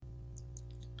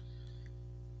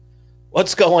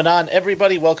What's going on,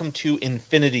 everybody? Welcome to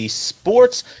Infinity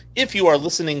Sports. If you are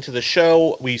listening to the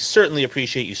show, we certainly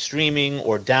appreciate you streaming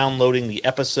or downloading the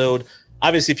episode.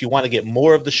 Obviously, if you want to get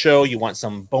more of the show, you want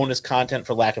some bonus content,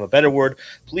 for lack of a better word,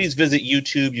 please visit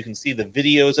YouTube. You can see the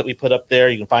videos that we put up there.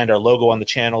 You can find our logo on the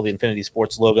channel, the Infinity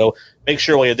Sports logo. Make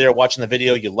sure while you're there watching the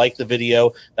video, you like the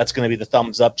video. That's going to be the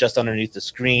thumbs up just underneath the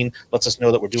screen. Lets us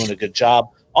know that we're doing a good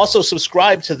job. Also,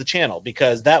 subscribe to the channel,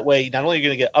 because that way, not only are you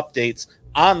going to get updates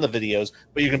on the videos,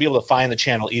 but you're going to be able to find the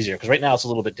channel easier, because right now it's a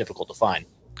little bit difficult to find.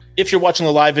 If you're watching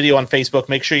the live video on Facebook,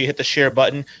 make sure you hit the share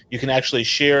button. You can actually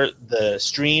share the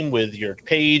stream with your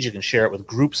page. You can share it with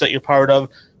groups that you're part of.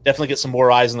 Definitely get some more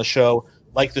eyes on the show.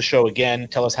 Like the show again.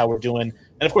 Tell us how we're doing.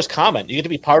 And, of course, comment. You get to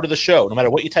be part of the show. No matter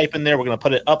what you type in there, we're going to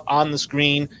put it up on the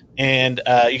screen, and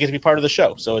you get to be part of the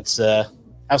show. So it's have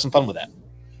some fun with that.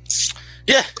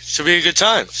 Yeah, should be a good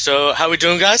time. So how we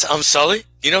doing, guys? I'm Sully,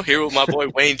 here with my boy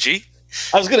Wayne G.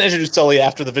 I was going to introduce Sully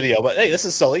after the video, but hey, this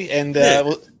is Sully, and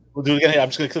we'll do it again. I'm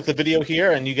just going to click the video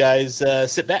here, and you guys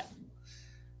sit back.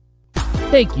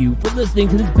 Thank you for listening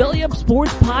to this Belly Up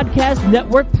Sports Podcast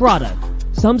Network product.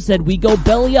 Some said we go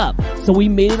belly up, so we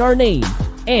made it our name,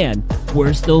 and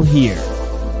we're still here.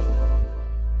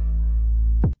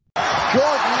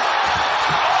 Jordan.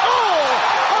 Oh,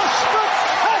 a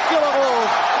spectacular move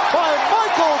by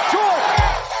Michael Jordan.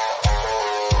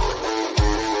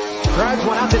 Drives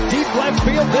one out to deep left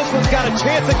field. This one's got a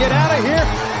chance to get out of here.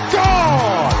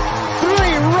 Gone!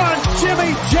 Three-run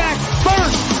Jimmy Jack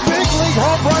first big league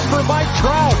home run for Mike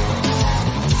Trout.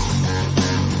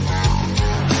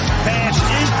 Pass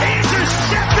is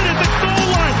intercepted at the goal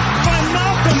line by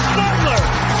Malcolm Butler.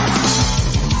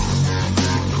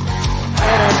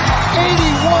 And an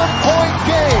 81-point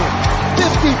game.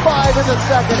 55 in the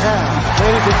second half.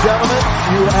 Ladies and gentlemen,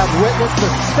 you have witnessed the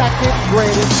second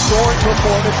greatest scoring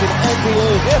performance in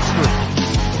NBA history.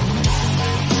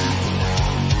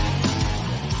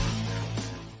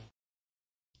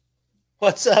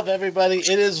 What's up, everybody?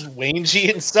 It is Wayne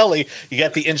G and Sully. You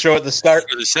got the intro at the start.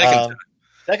 For the second time.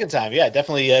 Second time, yeah.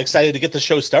 Definitely excited to get the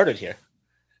show started here.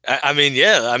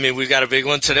 We've got a big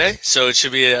one today, so it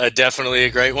should be definitely a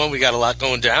great one. We got a lot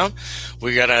going down.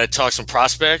 We're going to talk some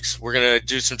prospects. We're going to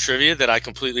do some trivia that I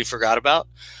completely forgot about.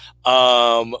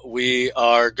 We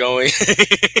are going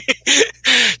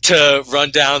to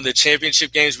run down the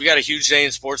championship games. We got a huge day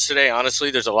in sports today. Honestly,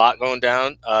 there's a lot going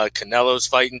down. Canelo's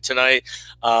fighting tonight.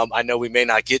 I know we may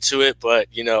not get to it, but,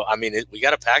 we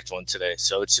got a packed one today,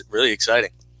 so it's really exciting.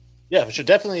 Yeah, for sure.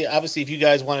 Definitely. Obviously, if you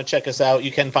guys want to check us out,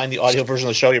 you can find the audio version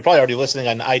of the show. You're probably already listening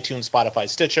on iTunes, Spotify,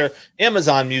 Stitcher,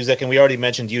 Amazon Music, and we already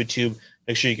mentioned YouTube.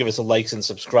 Make sure you give us a likes and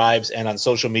subscribes, and on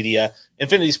social media,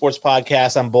 Infinity Sports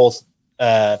Podcast on both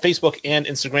Facebook and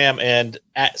Instagram, and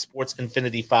at Sports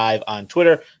Infinity 5 on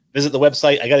Twitter. Visit the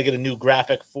website. I got to get a new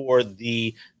graphic for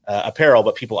the apparel,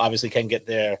 but people obviously can get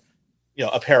their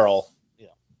apparel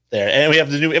there. And we have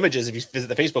the new images. If you visit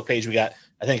the Facebook page, we got,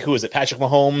 I think, who is it? Patrick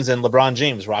Mahomes and LeBron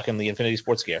James rocking the Infinity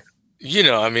Sports gear.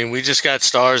 We just got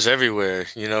stars everywhere.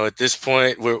 At this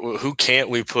point, who can't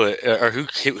we put, or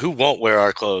who won't wear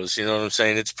our clothes? You know what I'm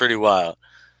saying? It's pretty wild.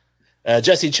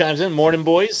 Jesse chimes in. Morning,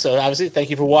 boys. So obviously, thank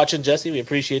you for watching, Jesse. We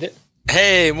appreciate it.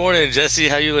 Hey, morning, Jesse.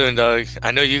 How you living, dog?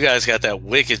 I know you guys got that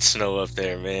wicked snow up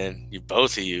there, man.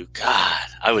 Both of you. God,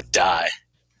 I would die.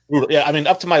 Yeah,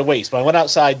 up to my waist. When I went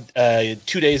outside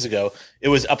 2 days ago, it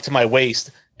was up to my waist,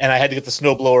 and I had to get the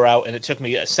snowblower out, and it took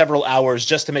me several hours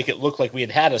just to make it look like we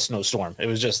had a snowstorm. It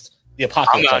was just the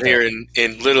apocalypse. I'm out here,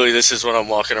 and literally this is what I'm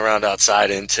walking around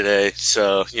outside in today.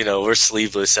 So, we're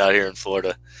sleeveless out here in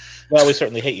Florida. Well, we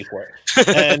certainly hate you for it.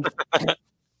 And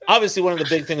obviously, one of the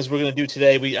big things we're going to do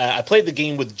today, I played the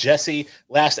game with Jesse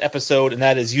last episode, and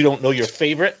that is You Don't Know Your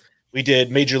Favorite. We did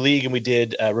Major League, and we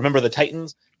did Remember the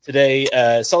Titans. Today,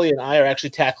 Sully and I are actually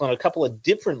tackling a couple of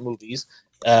different movies.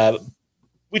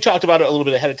 We talked about it a little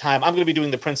bit ahead of time. I'm going to be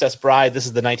doing The Princess Bride. This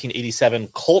is the 1987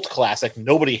 cult classic.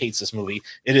 Nobody hates this movie.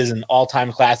 It is an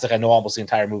all-time classic. I know almost the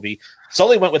entire movie.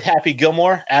 Sully went with Happy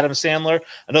Gilmore, Adam Sandler,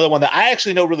 another one that I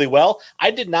actually know really well. I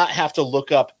did not have to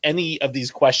look up any of these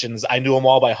questions. I knew them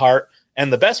all by heart.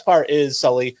 And the best part is,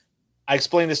 Sully, I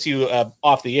explained this to you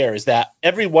off the air, is that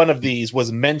every one of these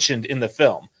was mentioned in the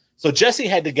film. So Jesse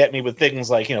had to get me with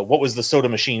things like, what was the soda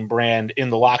machine brand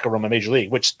in the locker room of Major League,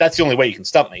 which that's the only way you can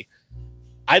stump me.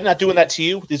 I'm not doing that to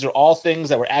you. These are all things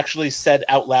that were actually said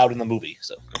out loud in the movie.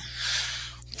 So,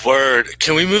 word.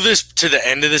 Can we move this to the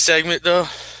end of the segment, though?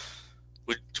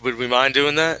 Would we mind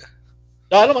doing that?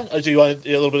 No, I don't mind. Do you want a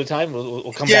little bit of time?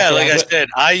 We'll come back. Yeah, like I said,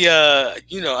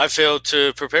 I failed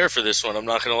to prepare for this one. I'm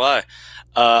not going to lie.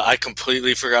 I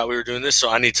completely forgot we were doing this, so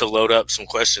I need to load up some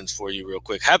questions for you real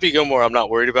quick. Happy Gilmore, I'm not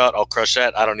worried about. I'll crush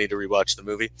that. I don't need to rewatch the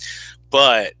movie.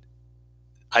 But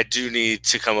I do need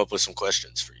to come up with some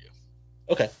questions for you.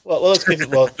 Okay. Well, let's keep it.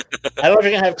 Well, I don't know if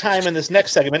you're going to have time in this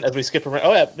next segment as we skip around.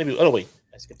 Oh, yeah, maybe. Oh, wait.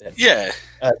 I skipped ahead. Yeah.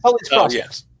 Sully's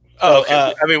prospects. Yeah. Oh,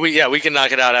 okay. I mean, we can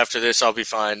knock it out after this. I'll be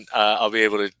fine. I'll be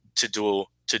able to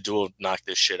dual knock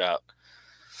this shit out.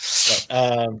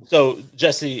 So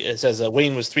Jesse says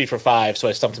Wayne was 3 for 5, so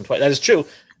I stumped him twice. That is true.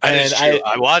 That is true.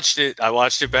 I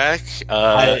watched it back.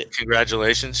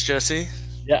 Congratulations, Jesse.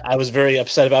 Yeah, I was very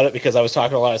upset about it because I was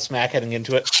talking a lot of smack heading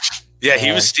into it. Yeah,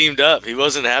 he was steamed up. He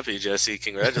wasn't happy, Jesse.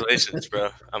 Congratulations, bro.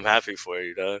 I'm happy for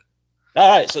you, dog. All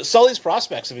right, so Sully's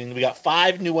prospects. I mean, we got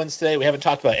 5 new ones today. We haven't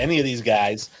talked about any of these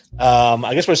guys.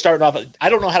 I guess we're starting off. I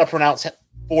don't know how to pronounce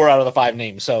 4 out of the 5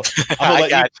 names, so I'm going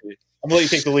to let you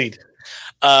take the lead.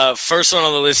 First one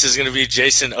on the list is going to be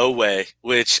Jason Owe,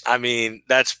 which, I mean,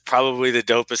 that's probably the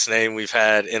dopest name we've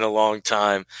had in a long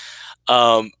time.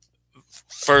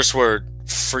 First word,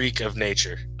 freak of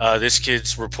nature. This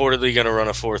kid's reportedly going to run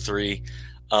a 4.3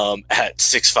 at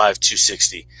 6'5",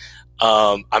 260.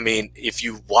 I mean, if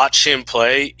you watch him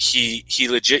play, he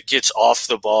legit gets off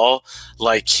the ball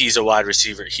like he's a wide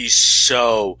receiver. He's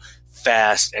so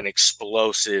fast and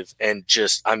explosive and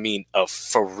just, I mean, a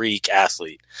freak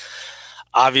athlete.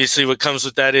 Obviously, what comes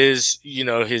with that is, you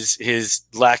know, his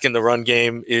lack in the run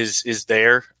game is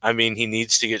there. I mean, he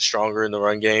needs to get stronger in the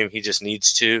run game. He just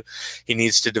needs to. He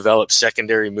needs to develop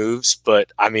secondary moves.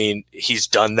 But, I mean, he's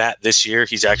done that this year.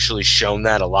 He's actually shown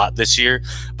that a lot this year.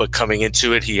 But coming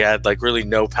into it, he had, like, really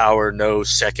no power, no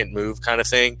second move kind of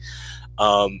thing.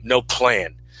 No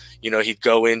plan. You know, he'd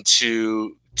go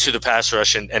into the pass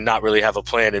rush and not really have a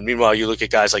plan. And meanwhile, you look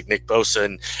at guys like Nick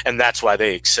Bosa and that's why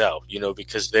they excel, you know,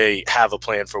 because they have a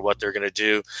plan for what they're going to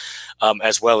do,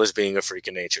 as well as being a freak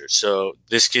of nature. So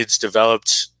this kid's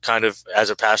developed kind of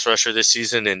as a pass rusher this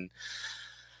season. And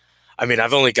I mean,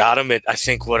 I've only got him at, I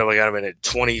think, what have I got him at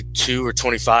 22 or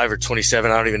 25 or 27?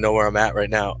 I don't even know where I'm at right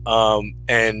now.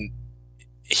 And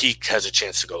he has a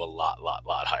chance to go a lot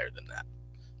higher than that.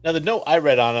 Now, the note I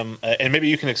read on him, and maybe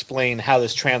you can explain how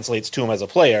this translates to him as a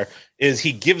player, is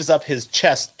he gives up his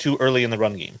chest too early in the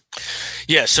run game.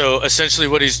 Yeah, so essentially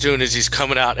what he's doing is he's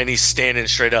coming out and he's standing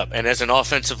straight up. And as an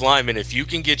offensive lineman, if you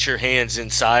can get your hands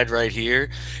inside right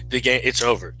here, the game, it's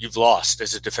over. You've lost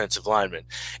as a defensive lineman.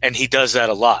 And he does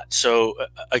that a lot. So,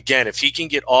 again, if he can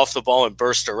get off the ball and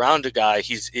burst around a guy,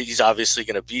 he's obviously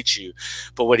going to beat you.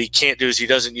 But what he can't do is he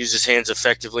doesn't use his hands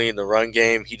effectively in the run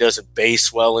game. He doesn't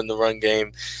base well in the run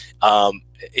game.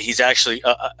 He's actually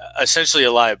essentially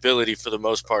a liability for the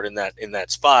most part in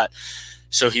that spot.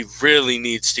 So he really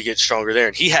needs to get stronger there.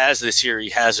 And he has this year.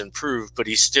 He has improved, but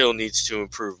he still needs to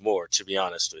improve more, to be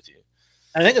honest with you.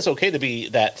 I think it's okay to be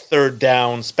that third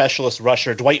down specialist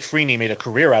rusher. Dwight Freeney made a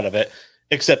career out of it,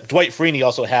 except Dwight Freeney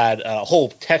also had a whole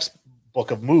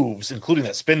textbook of moves, including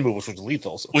that spin move, which was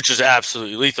lethal. Which is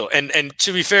absolutely lethal. And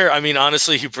to be fair, I mean,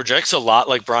 honestly, he projects a lot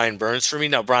like Brian Burns for me.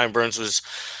 Now, Brian Burns was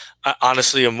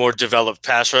honestly a more developed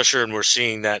pass rusher, and we're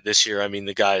seeing that this year. I mean,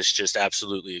 the guy's just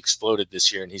absolutely exploded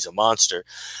this year, and he's a monster.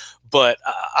 But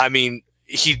I mean,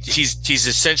 he's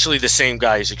essentially the same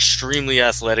guy. He's extremely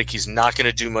athletic. He's not going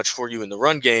to do much for you in the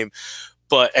run game,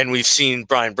 and we've seen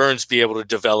Brian Burns be able to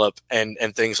develop and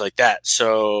things like that.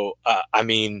 So I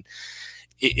mean,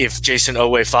 if Jason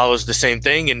Owe follows the same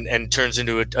thing and turns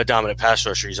into a dominant pass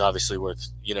rusher, he's obviously worth,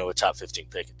 you know, a top 15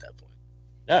 pick at that point.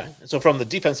 Yeah. So from the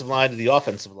defensive line to the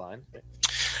offensive line,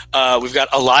 we've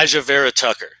got Elijah Vera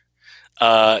Tucker.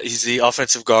 He's the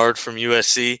offensive guard from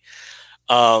USC.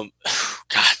 God,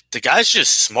 the guy's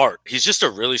just smart. He's just a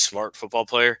really smart football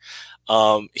player.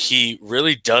 He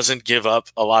really doesn't give up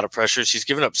a lot of pressures. He's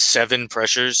given up 7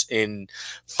 pressures in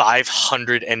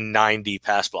 590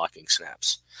 pass blocking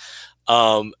snaps.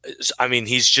 I mean,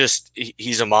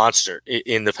 he's a monster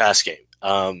in the pass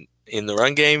game. In the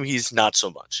run game, he's not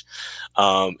so much.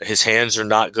 His hands are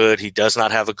not good. He does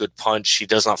not have a good punch. He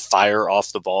does not fire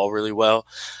off the ball really well.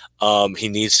 He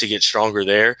needs to get stronger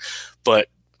there. But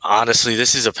honestly,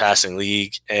 this is a passing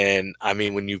league. And I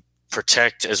mean, when you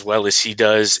protect as well as he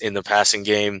does in the passing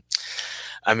game,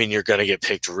 I mean, you're going to get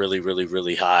picked really, really,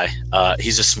 really high.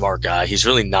 He's a smart guy. He's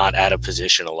really not out of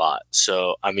position a lot.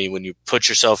 So, I mean, when you put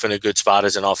yourself in a good spot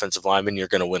as an offensive lineman, you're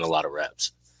going to win a lot of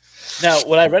reps. Now,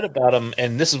 what I read about him,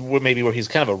 and this is maybe where he's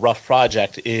kind of a rough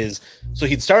project, is so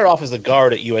he'd started off as a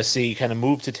guard at USC, kind of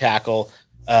moved to tackle.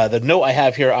 The note I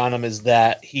have here on him is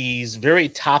that he's very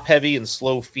top-heavy and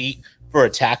slow feet for a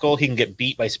tackle. He can get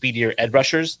beat by speedier edge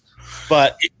rushers,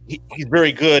 but he's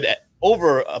very good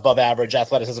over above average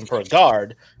athleticism for a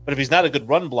guard, but if he's not a good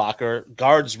run blocker,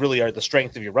 guards really are the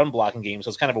strength of your run blocking game. So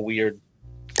it's kind of a weird.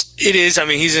 It is. I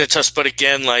mean, he's in a tough spot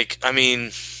again. He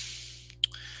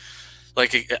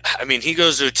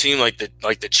goes to a team like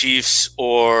the Chiefs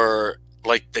or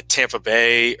like the Tampa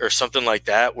Bay or something like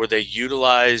that, where they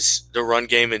utilize the run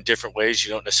game in different ways.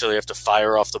 You don't necessarily have to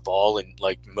fire off the ball and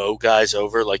like mow guys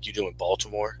over like you do in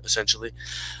Baltimore, essentially.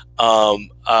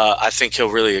 I think he'll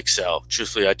really excel.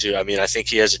 Truthfully, I do. I mean, I think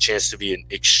he has a chance to be an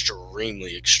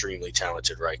extremely, extremely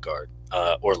talented right guard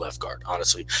or left guard.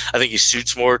 Honestly, I think he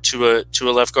suits more to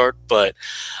a left guard, but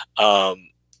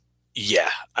yeah,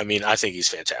 I mean, I think he's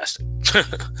fantastic.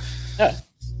 Yeah.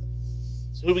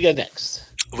 So who we got next?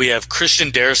 We have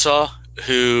Christian Darrisaw,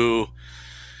 who,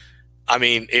 I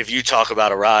mean, if you talk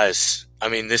about a rise, I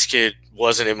mean, this kid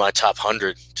wasn't in my top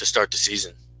 100 to start the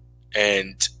season,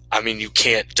 and I mean, you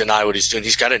can't deny what he's doing.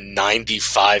 He's got a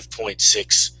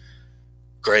 95.6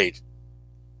 grade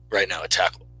right now at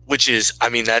tackle, which is,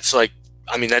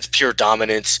 that's pure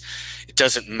dominance. It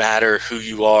doesn't matter who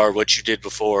you are, what you did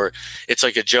before. It's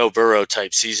like a Joe Burrow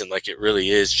type season, like it really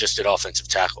is, just at offensive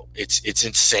tackle. It's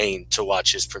insane to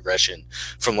watch his progression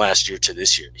from last year to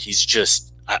this year. He's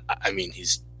just,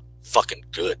 he's fucking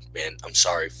good, man. I'm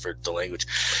sorry for the language.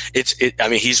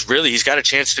 He's got a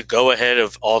chance to go ahead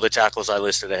of all the tackles I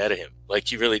listed ahead of him. Like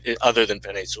he really, other than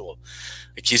Penei Sewell,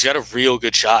 like he's got a real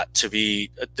good shot to be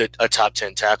a top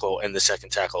 10 tackle and the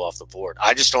second tackle off the board.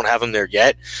 I just don't have him there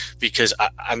yet because I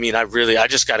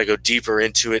just got to go deeper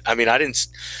into it.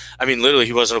 Literally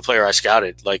he wasn't a player I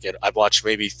scouted. Like I watched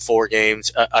maybe 4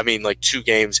 games. 2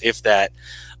 games, if that,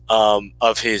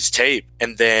 of his tape.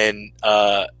 And then,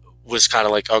 was kind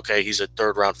of like, okay, he's a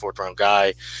 3rd round, 4th round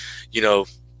guy,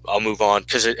 I'll move on.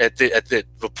 Cause at the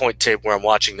point tape where I'm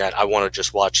watching that, I want to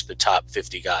just watch the top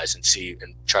 50 guys and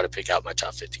try to pick out my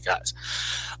top 50 guys.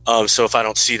 So if I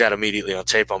don't see that immediately on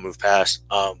tape, I'll move past.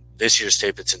 This year's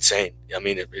tape, it's insane. I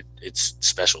mean, it's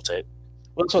special tape.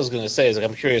 Well, that's what I was going to say is, like,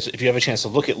 I'm curious if you have a chance to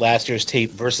look at last year's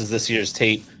tape versus this year's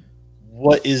tape,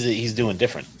 what is it he's doing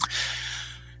different?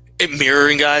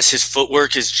 Mirroring guys, his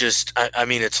footwork is just,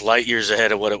 it's light years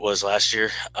ahead of what it was last year.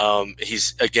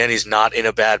 He's not in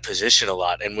a bad position a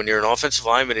lot. And when you're an offensive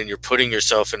lineman and you're putting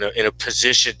yourself in a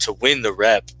position to win the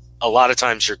rep, a lot of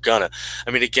times you're gonna.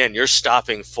 You're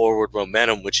stopping forward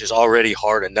momentum, which is already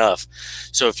hard enough.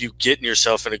 So if you get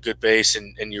yourself in a good base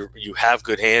and you have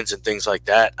good hands and things like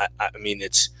that,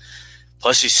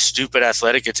 plus he's stupid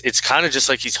athletic. It's kind of just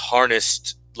like he's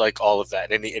harnessed like all of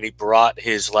that, and he brought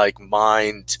his like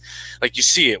mind, like you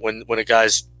see it when a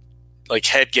guy's like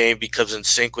head game becomes in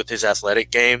sync with his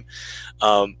athletic game.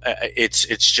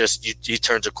 It's just he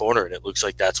turns a corner and it looks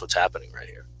like that's what's happening right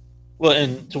here. Well,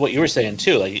 and to what you were saying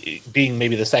too, like being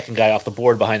maybe the second guy off the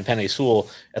board behind Penei Sewell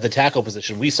at the tackle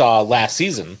position, we saw last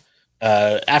season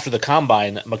after the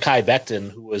combine, Mekhi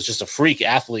Becton, who was just a freak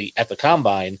athlete at the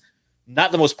combine,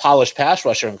 not the most polished pass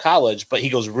rusher in college, but he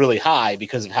goes really high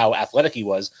because of how athletic he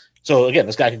was. So again,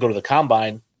 this guy could go to the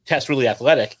combine, test really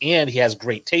athletic, and he has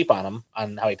great tape on him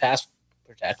on how he pass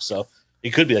protects. So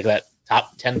he could be like that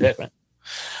top 10 pick, right?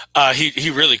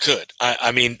 He really could.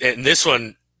 And this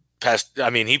one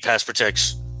he pass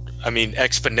protects,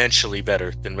 exponentially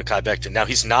better than Mekhi Becton. Now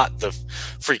he's not the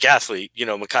freak athlete.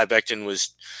 Mekhi Becton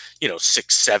was,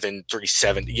 6'7",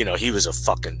 370. He was a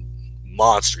fucking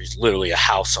monster. He's literally a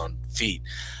house on feet.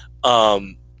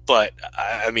 But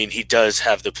he does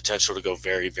have the potential to go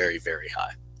very, very, very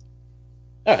high.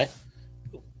 All right.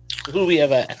 Who do we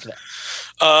have after that?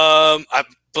 I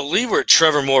believe we're at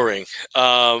Trevor Mooring,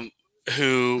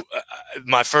 who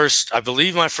my first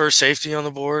safety on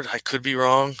the board. I could be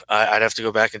wrong. I'd have to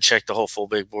go back and check the whole full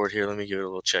big board here. Let me give it a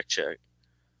little check.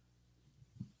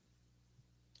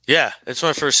 Yeah, it's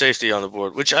my first safety on the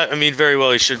board, which very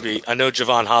well he should be. I know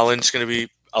Javon Holland's going to be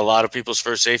a lot of people's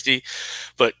first safety,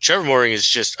 but Trevor Mooring is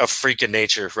just a freak of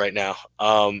nature right now.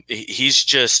 He's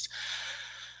just,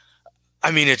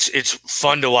 it's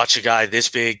fun to watch a guy this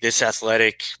big, this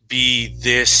athletic, be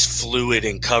this fluid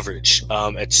in coverage.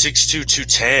 At 6'2",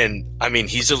 210,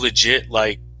 he's a legit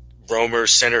roamer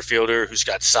center fielder who's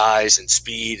got size and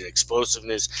speed and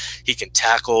explosiveness. He can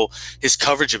tackle. His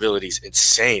coverage ability is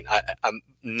insane. I'm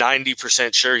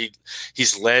 90% sure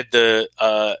he's led the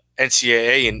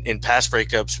NCAA in pass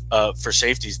breakups for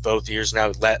safeties both years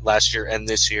now, last year and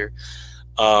this year.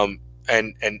 And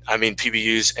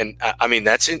PBUs, and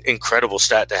that's an incredible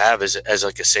stat to have as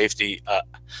like a safety.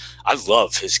 I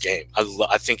love his game.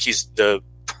 I think he's the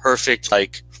perfect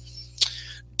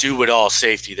do it all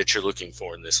safety that you're looking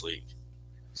for in this league.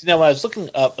 So now when I was looking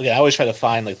up, again, I always try to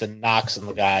find like the knocks on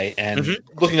the guy, and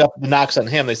looking up the knocks on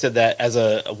him, they said that as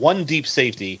a one deep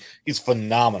safety, he's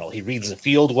phenomenal. He reads the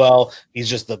field well. He's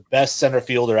just the best center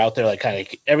fielder out there. Like kind of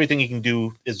everything he can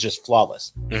do is just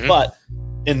flawless. But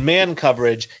in man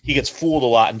coverage, he gets fooled a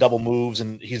lot in double moves,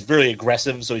 and he's very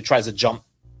aggressive. So he tries to jump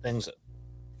things.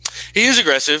 He is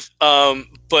aggressive,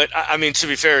 but I mean, to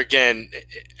be fair, again,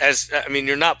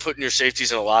 you're not putting your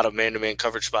safeties in a lot of man-to-man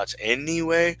coverage spots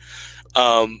anyway.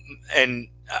 And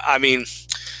I mean,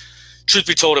 truth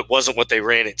be told, it wasn't what they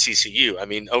ran at TCU. I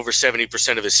mean, over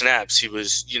 70% of his snaps, he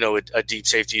was, a deep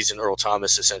safety. He's an Earl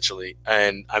Thomas essentially.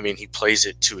 And I mean, he plays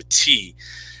it to a T.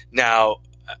 Now,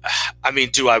 I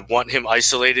mean, do I want him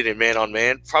isolated and man on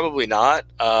man? Probably not.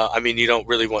 I mean, you don't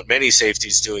really want many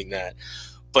safeties doing that.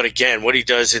 But again, what he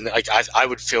does I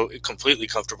would feel completely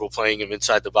comfortable playing him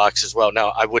inside the box as well.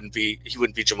 Now, he wouldn't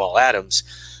be Jamal Adams,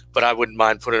 but I wouldn't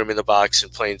mind putting him in the box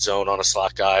and playing zone on a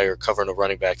slot guy or covering a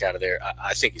running back out of there.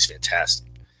 I think he's fantastic.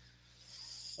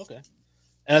 Okay.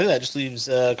 And I think that just leaves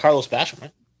Carlos Basham,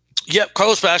 right? Yep,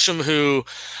 Carlos Basham, who,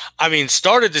 I mean,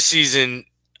 started the season,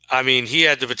 I mean, he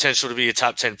had the potential to be a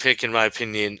top 10 pick, in my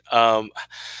opinion.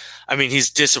 I mean, he's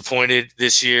disappointed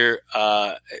this year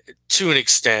to an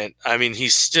extent. I mean,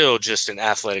 he's still just an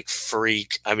athletic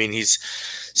freak. I mean,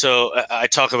 I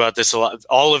talk about this a lot.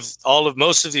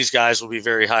 Most of these guys will be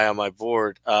very high on my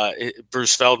board.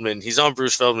 Bruce Feldman, he's on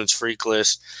Bruce Feldman's freak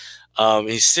list.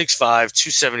 He's 6'5",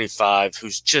 275,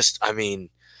 who's just, I mean,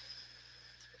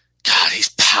 God, he's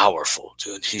powerful,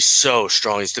 dude. He's so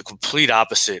strong. He's the complete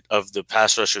opposite of the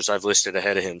pass rushers I've listed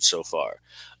ahead of him so far.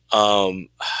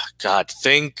 God,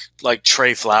 think like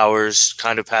Trey Flowers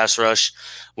kind of pass rush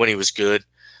when he was good.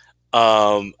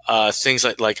 Things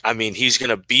like, I mean, he's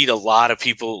going to beat a lot of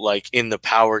people like in the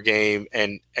power game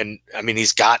and I mean,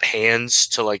 he's got hands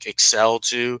to like excel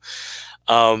to.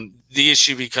 The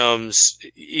issue becomes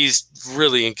he's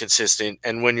really inconsistent.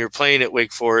 And when you're playing at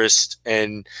Wake Forest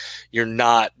and you're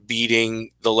not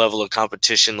beating the level of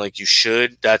competition like you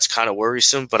should, that's kind of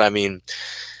worrisome. But I mean,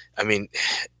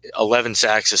 11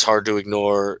 sacks is hard to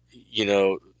ignore,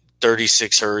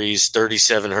 36 hurries,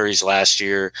 37 hurries last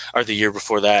year or the year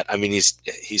before that. I mean, he's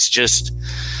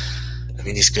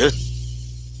good.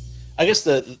 I guess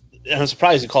I'm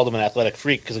surprised you called him an athletic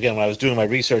freak because, again, when I was doing my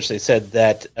research, they said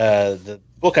that the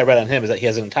book I read on him is that he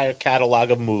has an entire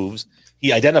catalog of moves.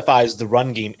 He identifies the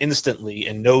run game instantly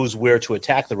and knows where to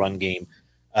attack the run game,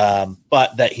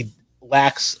 but that he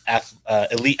lacks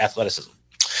elite athleticism.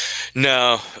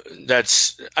 No,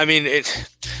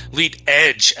 elite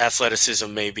edge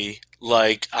athleticism maybe.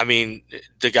 Like, I mean,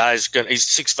 the guy's he's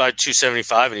 6'5",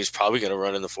 275, and he's probably going to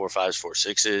run in the 4.5s,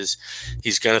 4.6s.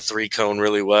 He's going to 3-cone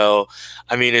really well.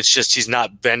 I mean, it's just he's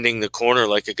not bending the corner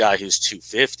like a guy who's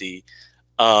 250.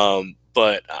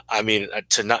 But I mean,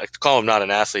 to call him not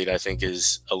an athlete, I think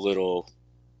is a little.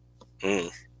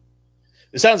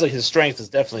 It sounds like his strength is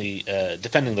definitely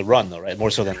defending the run, though, right?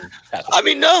 More so than pass. I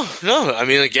mean, no. I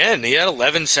mean, again, he had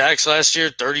 11 sacks last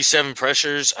year, 37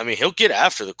 pressures. I mean, he'll get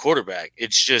after the quarterback.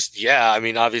 It's just, I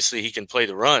mean, obviously he can play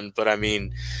the run, but I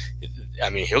mean,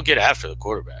 he'll get after the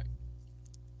quarterback.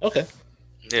 Okay.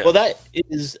 Yeah. Well, that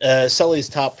is Sully's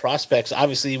top prospects.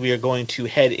 Obviously, we are going to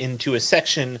head into a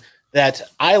section that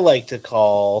I like to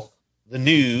call the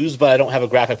news, but I don't have a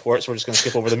graphic for it, so we're just going to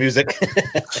skip over the music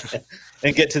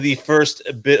and get to the first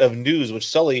bit of news, which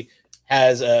Sully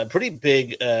has a pretty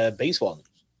big baseball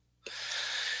news.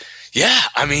 Yeah,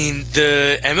 I mean,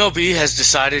 the MLB has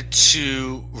decided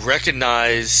to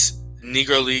recognize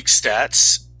Negro League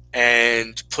stats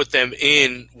and put them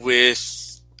in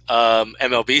with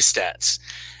MLB stats.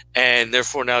 And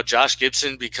therefore now Josh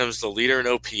Gibson becomes the leader in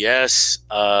OPS.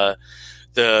 A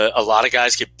lot of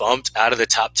guys get bumped out of the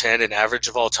top 10 in average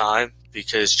of all time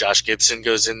because Josh Gibson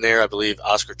goes in there. I believe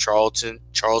Oscar Charleston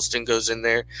goes in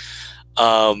there.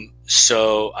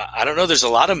 So I don't know. There's a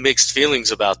lot of mixed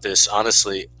feelings about this,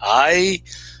 honestly. I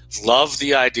love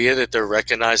the idea that they're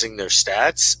recognizing their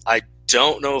stats. I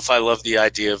don't know if I love the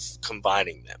idea of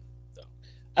combining them, though.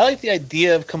 I like the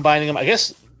idea of combining them. I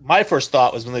guess my first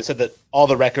thought was when they said that all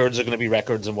the records are going to be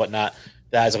records and whatnot,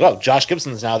 that I was like, oh, Josh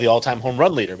Gibson's now the all-time home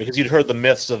run leader, because you'd heard the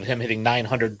myths of him hitting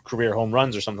 900 career home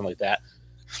runs or something like that.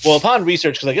 Well, upon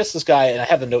research, because I guess this guy, and I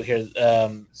have the note here,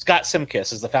 Scott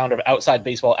Simkis is the founder of Outside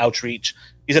Baseball Outreach.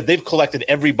 He said they've collected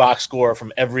every box score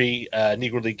from every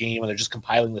Negro League game, and they're just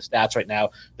compiling the stats right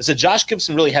now. They said Josh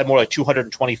Gibson really had more like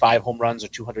 225 home runs or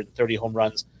 230 home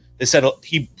runs. They said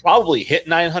he probably hit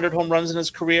 900 home runs in his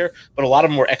career, but a lot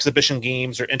of them were exhibition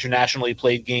games or internationally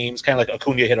played games, kind of like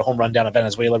Acuna hit a home run down in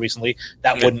Venezuela recently.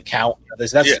 That wouldn't count.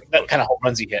 That's that kind of home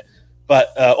runs he hit.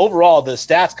 But overall, the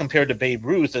stats compared to Babe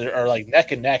Ruth are like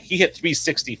neck and neck. He hit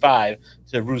 365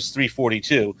 to Ruth's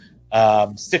 342,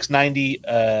 690,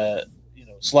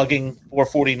 slugging,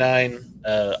 449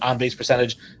 on base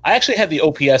percentage. I actually had the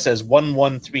OPS as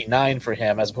 1139 for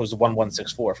him as opposed to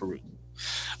 1164 for Ruth.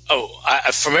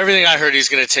 From everything I heard, he's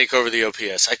going to take over the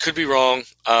OPS. I could be wrong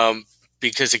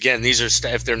because, again, these are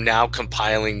if they're now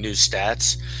compiling new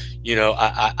stats,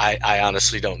 I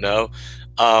honestly don't know.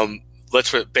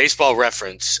 Baseball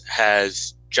Reference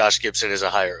has Josh Gibson as a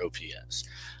higher OPS.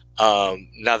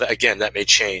 Now that, again, that may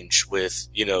change with,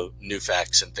 new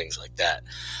facts and things like that.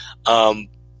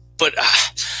 But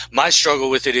my struggle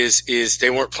with it is they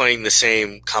weren't playing the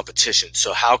same competition.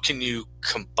 So how can you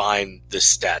combine the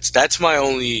stats? That's my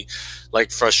only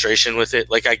frustration with it.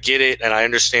 I get it, and I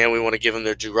understand we want to give them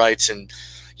their due rights, and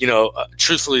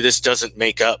truthfully, this doesn't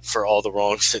make up for all the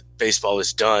wrongs that baseball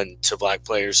has done to black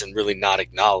players and really not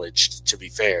acknowledged, to be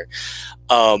fair.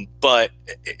 But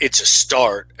it's a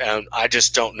start, and I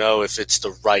just don't know if it's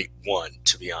the right one,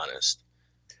 to be honest.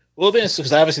 Well,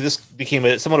 because obviously this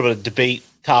became somewhat of a debate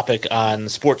topic on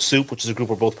Sports Soup, which is a group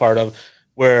we're both part of,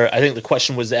 where I think the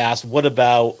question was asked, what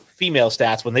about female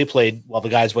stats when they played while the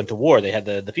guys went to war? They had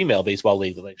the female baseball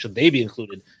league. Should they be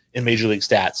included in Major League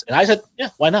stats? And I said, yeah,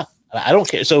 why not? I don't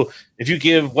care. So if you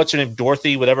give, what's her name,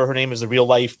 Dorothy, whatever her name is, the real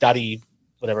life, Dottie,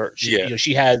 whatever,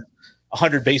 she has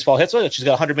 100 baseball hits. She's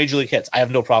got 100 Major League hits. I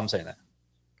have no problem saying that.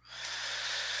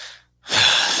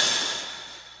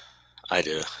 I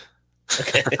do.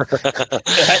 Okay.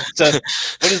 So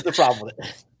what is the problem with it?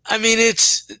 I mean, they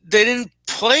didn't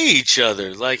play each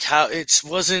other.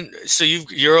 So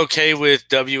you're okay with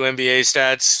WNBA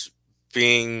stats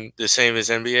being the same as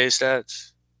NBA stats?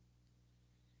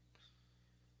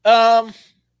 No.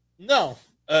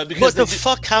 Because what the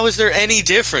fuck? How is there any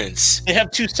difference? They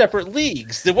have two separate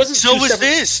leagues. There wasn't. So was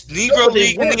this Negro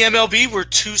League and the MLB were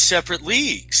two separate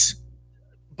leagues,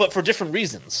 but for different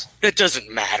reasons. It doesn't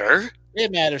matter.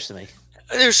 It matters to me.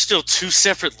 There's still two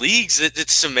separate leagues.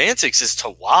 It's semantics as to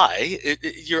why.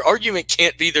 Your argument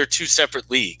can't be they're two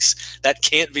separate leagues. That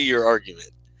can't be your argument.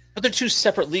 But they're two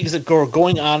separate leagues that are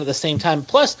going on at the same time.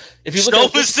 Plus, if you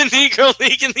look at the Negro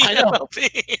League and the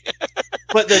MLB.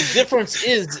 But the difference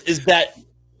is that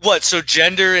what? So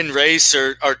gender and race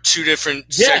are two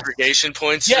different segregation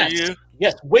points for you?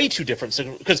 Yes, way too different.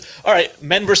 Because all right,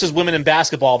 men versus women in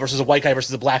basketball versus a white guy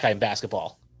versus a black guy in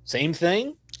basketball. Same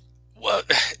thing? Well,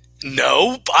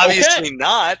 no, obviously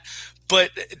not. But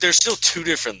they're still two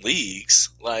different leagues.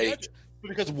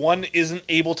 Because one isn't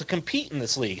able to compete in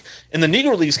this league. In the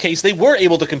Negro League's case, they were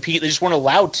able to compete. They just weren't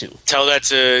allowed to. Tell that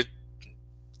to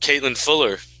Caitlin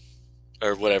Fuller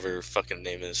or whatever her fucking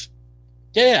name is.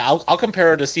 Yeah, I'll compare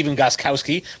her to Steven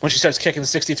Gostkowski when she starts kicking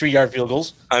 63-yard field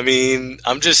goals. I mean,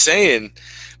 I'm just saying,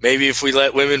 maybe if we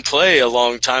let women play a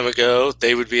long time ago,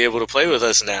 they would be able to play with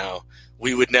us now.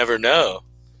 We would never know.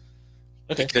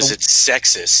 Okay. Because it's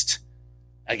sexist.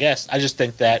 I guess. I just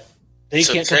think that they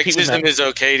can't compete with sexism is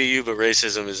okay to you, but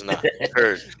racism is not.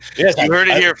 Heard. Yes, you heard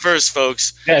it here first,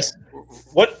 folks. Yes.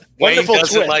 What Wayne wonderful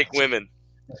doesn't twist. like women.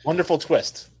 Wonderful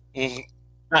twist. Mm-hmm.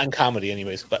 Not in comedy,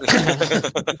 anyways. But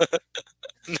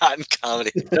not in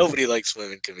comedy. Nobody likes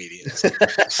women comedians.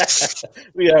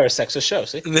 We are a sexist show,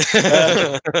 see?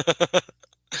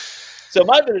 So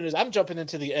my bit is I'm jumping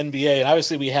into the NBA, and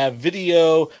obviously we have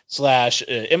video /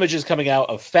 images coming out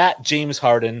of fat James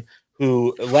Harden,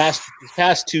 who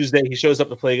past Tuesday he shows up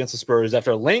to play against the Spurs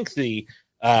after a lengthy,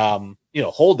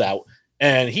 holdout,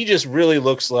 and he just really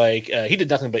looks like he did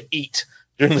nothing but eat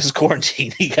during this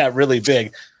quarantine. He got really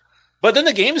big. But then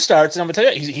the game starts, and I'm going to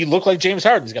tell you, he looked like James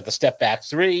Harden. He's got the step-back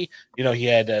three. He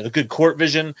had the good court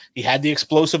vision. He had the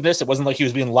explosiveness. It wasn't like he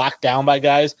was being locked down by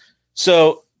guys.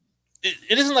 So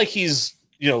it isn't like he's,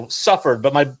 suffered.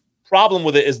 But my problem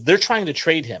with it is they're trying to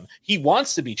trade him. He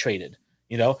wants to be traded,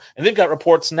 and they've got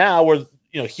reports now where,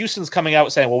 Houston's coming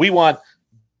out saying, well, we want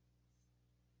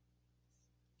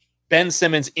Ben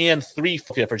Simmons and 3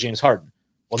 for James Harden.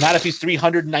 Well, not if he's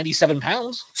 397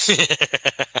 pounds.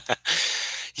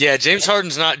 Yeah, James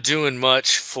Harden's not doing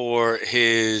much for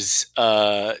his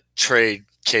trade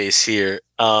case here.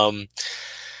 I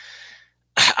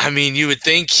mean, you would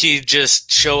think he'd just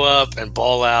show up and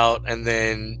ball out, and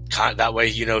then that way,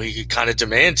 he could kind of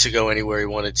demand to go anywhere he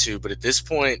wanted to. But at this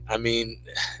point, I mean,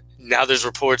 now there's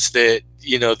reports that,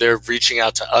 they're reaching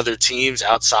out to other teams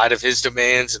outside of his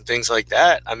demands and things like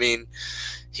that. I mean,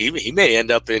 he may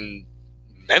end up in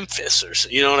Memphis or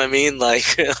you know what I mean? Like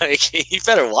he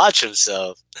better watch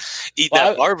himself. Eat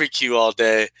that barbecue all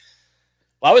day.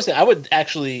 Well, I would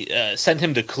actually send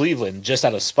him to Cleveland just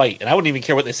out of spite, and I wouldn't even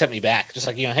care what they sent me back. Just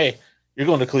like, hey, you're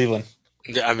going to Cleveland.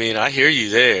 I mean, I hear you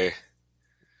there.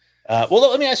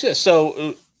 Well, let me ask you this.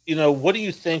 So, what do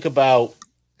you think about,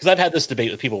 because I've had this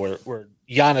debate with people where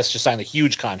Giannis just signed a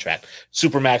huge contract,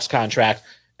 Supermax contract,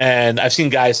 and I've seen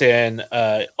guys saying,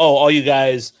 all you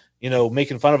guys,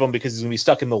 making fun of him because he's going to be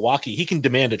stuck in Milwaukee. He can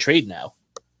demand a trade now.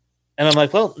 And I'm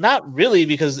like, well, not really,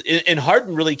 because and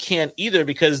Harden really can't either,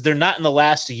 because they're not in the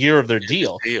last year of their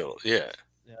deal. Yeah.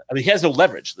 I mean, he has no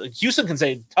leverage. Houston can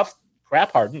say, tough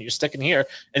crap, Harden, you're sticking here,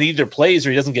 and he either plays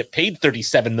or he doesn't get paid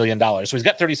 $37 million. So he's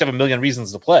got 37 million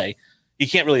reasons to play. He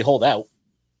can't really hold out.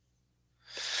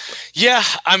 Yeah,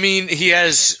 I mean, he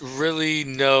has really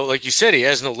like you said, he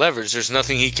has no leverage. There's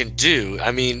nothing he can do.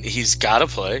 I mean, he's got to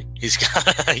play. He's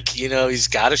got he's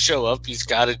got to show up. He's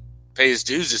got to pay his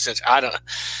dues. Essentially,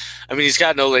 he's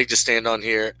got no leg to stand on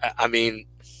here. I mean,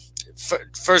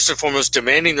 first and foremost,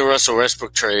 demanding the Russell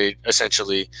Westbrook trade,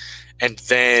 essentially, and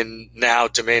then now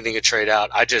demanding a trade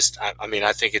out. I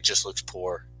think it just looks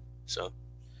poor. So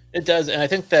it does, and I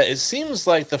think that it seems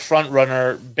like the front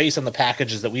runner, based on the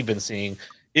packages that we've been seeing,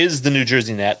 is the New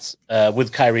Jersey Nets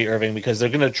with Kyrie Irving, because they're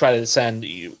going to try to send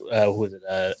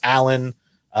Allen,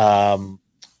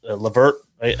 LeVert,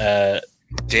 right?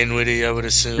 Dinwiddie, I would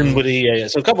assume. Dinwiddie, yeah.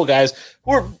 So a couple guys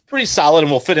who are pretty solid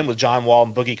and will fit in with John Wall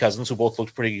and Boogie Cousins, who both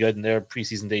looked pretty good in their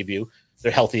preseason debut.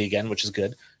 They're healthy again, which is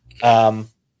good.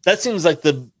 That seems like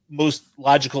the most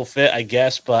logical fit, I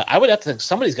guess, but I would have to think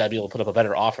somebody's got to be able to put up a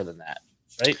better offer than that,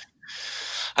 right?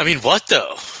 I mean, what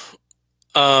though?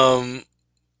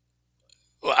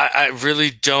 I really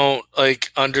don't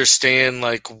understand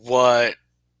what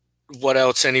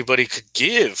else anybody could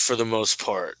give for the most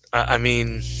part. I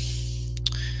mean,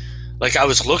 I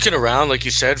was looking around, like you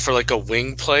said, for a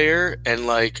wing player, and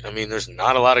there's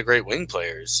not a lot of great wing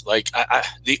players.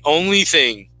 The only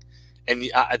thing, and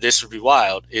this would be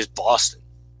wild, is Boston.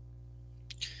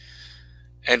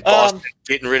 And Boston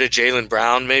getting rid of Jaylen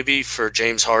Brown maybe for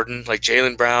James Harden,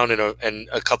 Jaylen Brown and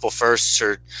a couple firsts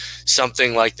or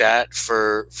something like that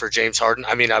for James Harden.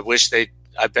 I mean, I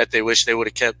bet they wish they would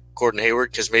have kept Gordon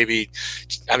Hayward, because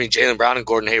Jaylen Brown and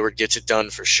Gordon Hayward gets it done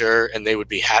for sure, and they would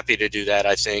be happy to do that,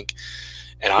 I think.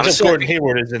 And honestly, Gordon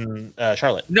Hayward is in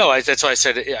Charlotte. No, that's why I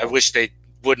said I wish they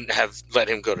wouldn't have let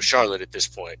him go to Charlotte at this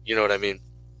point. You know what I mean?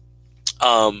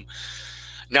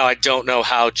 Now, I don't know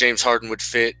how James Harden would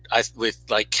fit with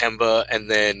Kemba and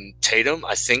then Tatum.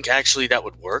 I think actually that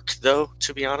would work, though,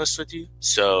 to be honest with you.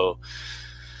 So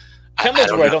Kemba's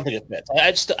where I don't think it fits.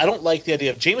 I don't like the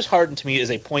idea of James Harden. To me,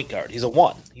 is a point guard. He's a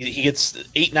one. He gets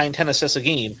 8, 9, 10 assists a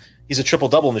game. He's a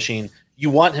triple-double machine. You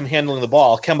want him handling the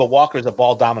ball. Kemba Walker is a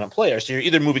ball-dominant player. So you're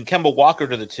either moving Kemba Walker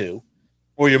to the 2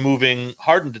 or you're moving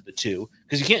Harden to the 2,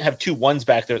 because you can't have 2 ones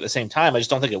back there at the same time. I just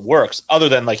don't think it works, other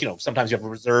than sometimes you have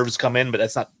reserves come in, but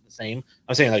that's not the same.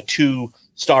 I'm saying 2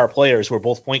 star players who are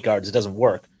both point guards, it doesn't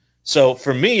work. So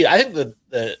for me, I think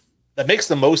that makes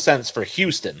the most sense for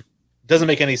Houston. Doesn't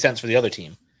make any sense for the other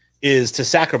team, is to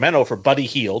Sacramento for Buddy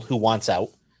Hield, who wants out,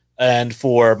 and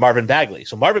for Marvin Bagley.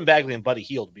 So Marvin Bagley and Buddy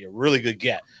Hield would be a really good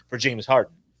get for James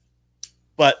Harden.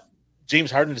 But James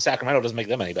Harden to Sacramento doesn't make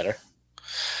them any better.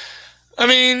 I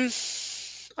mean,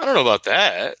 I don't know about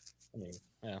that.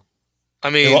 Yeah. I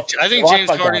think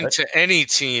James Harden to any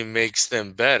team makes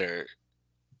them better.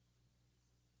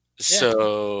 Yeah.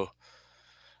 So,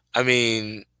 I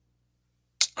don't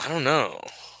know.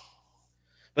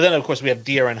 But then, of course, we have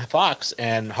De'Aaron Fox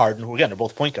and Harden, who, again, are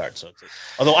both point guards. So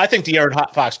although I think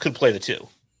De'Aaron Fox could play the 2.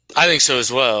 I think so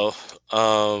as well.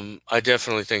 I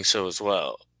definitely think so as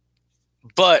well.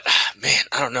 But, man,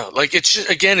 I don't know.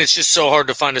 It's just so hard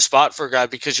to find a spot for a guy,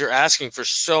 because you're asking for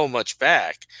so much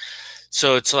back.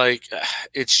 So it's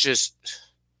it's just,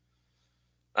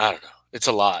 I don't know. It's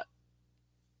a lot.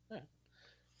 Yeah.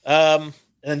 And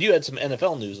then you had some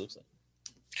NFL news, looks like.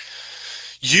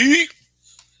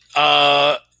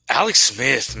 Alex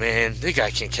Smith, man, the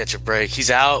guy can't catch a break. He's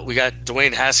out. We got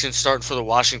Dwayne Haskins starting for the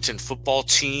Washington football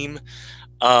team.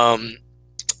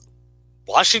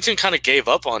 Washington kind of gave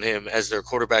up on him as their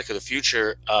quarterback of the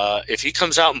future. If he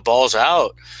comes out and balls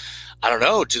out, I don't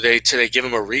know. Do they give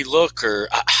him a relook, or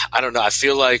I don't know. I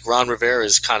feel like Ron Rivera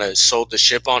has kind of sold the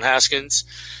ship on Haskins,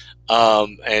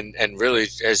 and really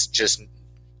is just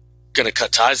going to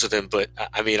cut ties with him. But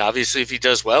obviously, if he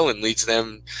does well and leads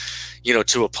them,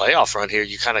 to a playoff run here,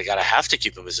 you kind of have to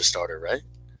keep him as a starter, right?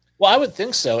 Well, I would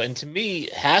think so. And to me,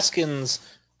 Haskins,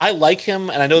 I like him,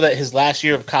 and I know that his last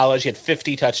year of college, he had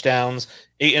 50 touchdowns,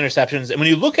 8 interceptions. And when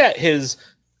you look at his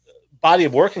body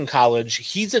of work in college,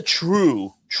 he's a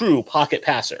true pocket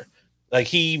passer.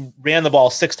 He ran the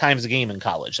ball 6 times a game in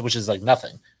college, which is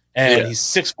nothing. And he's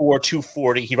 6'4",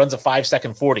 240. He runs a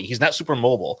 5-second 40. He's not super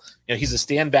mobile. He's a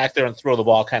stand back there and throw the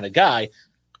ball kind of guy.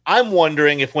 I'm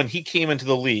wondering if when he came into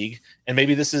the league, and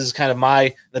maybe this is kind of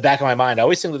the back of my mind, I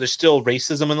always think that there's still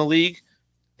racism in the league.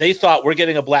 They thought, we're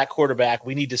getting a black quarterback,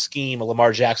 we need to scheme a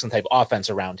Lamar Jackson type offense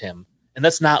around him. And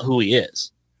that's not who he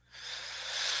is.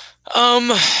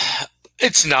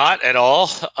 It's not at all.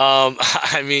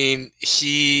 I mean,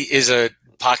 he is a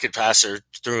pocket passer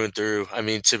through and through. I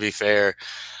mean, to be fair.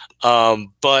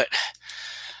 But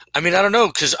I mean, I don't know,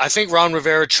 because I think Ron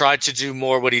Rivera tried to do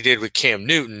more what he did with Cam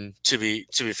Newton, to be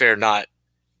fair, not,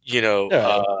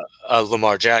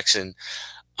 Lamar Jackson.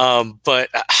 But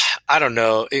I don't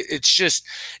know. It's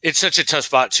such a tough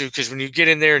spot too, because when you get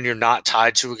in there and you're not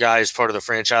tied to a guy as part of the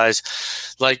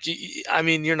franchise, like, I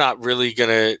mean, you're not really going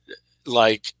to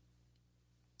like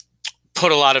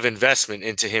put a lot of investment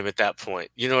into him at that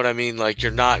point. You know what I mean? Like,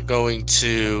 you're not going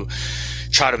to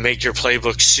try to make your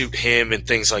playbook suit him and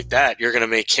things like that. You're going to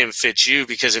make him fit you,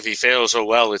 because if he fails, oh,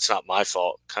 well, it's not my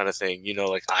fault kind of thing.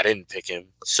 Like, I didn't pick him.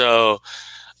 So,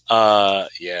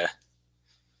 yeah.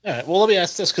 All right. Well, let me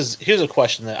ask this, because here's a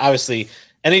question that obviously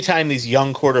anytime these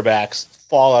young quarterbacks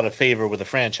fall out of favor with a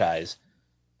franchise,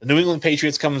 the New England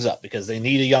Patriots comes up because they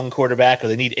need a young quarterback, or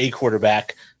they need a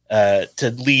quarterback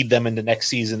to lead them into next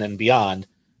season and beyond.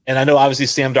 And I know obviously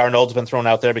Sam Darnold's been thrown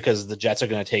out there because the Jets are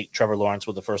going to take Trevor Lawrence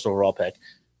with the first overall pick.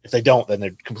 If they don't, then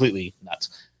they're completely nuts,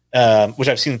 which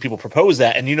I've seen people propose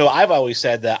that. And, I've always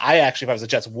said that I actually, if I was the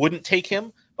Jets, wouldn't take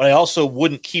him, but I also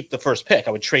wouldn't keep the first pick.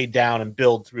 I would trade down and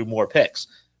build through more picks.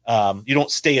 You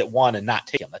don't stay at one and not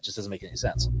take him. That just doesn't make any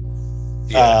sense.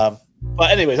 Yeah.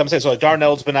 But anyways, I'm saying, so like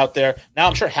Darnold's been out there. Now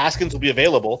I'm sure Haskins will be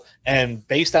available. And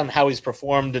based on how he's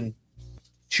performed in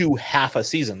 2 half a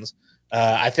seasons,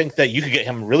 I think that you could get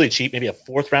him really cheap, maybe a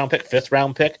 4th round pick, 5th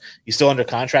round pick. He's still under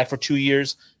contract for 2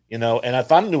 years, and if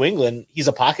I'm New England, he's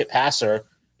a pocket passer.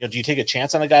 Do you take a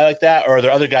chance on a guy like that? Or are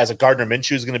there other guys like Gardner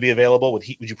Minshew is going to be available? Would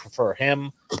you prefer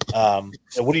him? What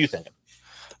are you thinking?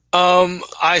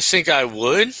 I think I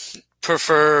would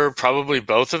prefer probably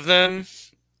both of them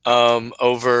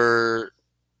over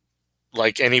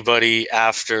like anybody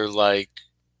after like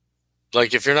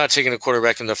if you're not taking a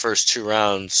quarterback in the first 2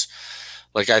 rounds,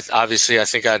 like I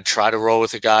think I'd try to roll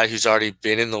with a guy who's already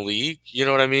been in the league. You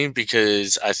know what I mean?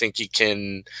 Because I think he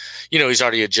can, he's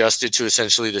already adjusted to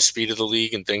essentially the speed of the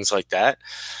league and things like that.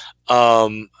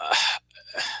 My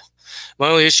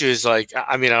only issue is I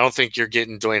don't think you're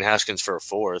getting Dwayne Haskins for a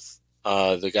 4th.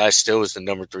 The guy still was the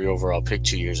number 3 overall pick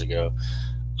 2 years ago.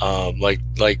 Like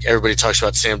everybody talks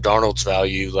about Sam Darnold's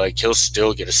value, like he'll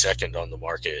still get a 2nd on the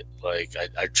market. Like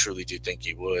I truly do think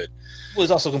he would. Well,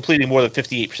 he's also completing more than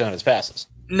 58% of his passes.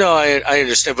 No, I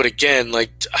understand, but again,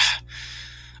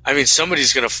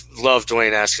 somebody's gonna love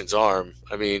Dwayne Haskins' arm.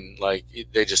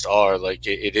 They just are. Like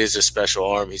it is a special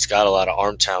arm. He's got a lot of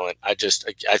arm talent. I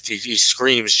think he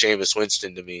screams Jameis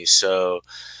Winston to me. So,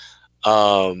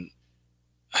 I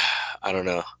don't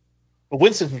know. But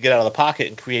Winston can get out of the pocket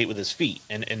and create with his feet,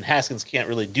 and Haskins can't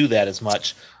really do that as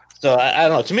much. So I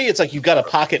don't know. To me, it's like you've got a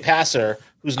pocket passer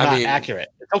who's not accurate.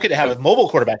 It's okay to have a mobile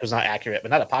quarterback who's not accurate, but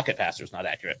not a pocket passer who's not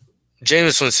accurate.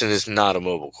 Jameis Winston is not a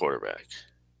mobile quarterback.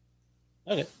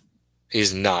 Okay.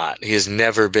 He's not. He has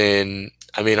never been.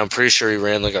 I'm pretty sure he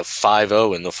ran like a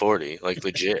 5.0 in the 40, like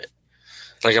legit.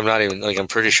 I'm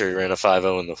pretty sure he ran a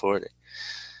 5.0 in the 40.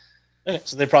 Okay,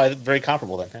 so they're probably very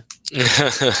comparable then.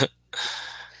 Huh?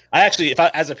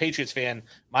 As a Patriots fan,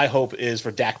 my hope is for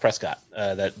Dak Prescott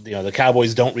that the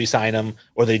Cowboys don't re-sign him,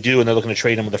 or they do and they're looking to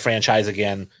trade him with the franchise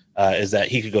again. Is that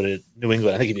he could go to New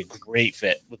England? I think he'd be a great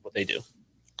fit with what they do.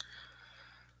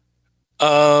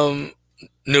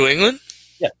 New England?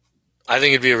 Yeah, I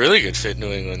think it'd be a really good fit.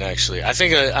 New England, actually. I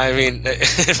think.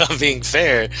 If I'm being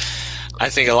fair, I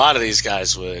think a lot of these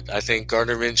guys would. I think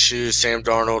Gardner Minshew, Sam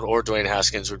Darnold, or Dwayne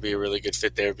Haskins would be a really good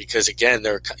fit there because, again,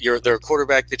 they're a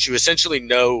quarterback that you essentially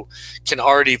know can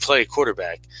already play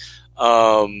quarterback.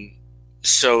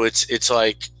 So it's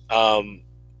like,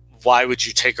 why would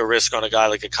you take a risk on a guy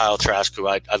like a Kyle Trask, who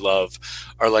I love,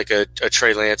 or like a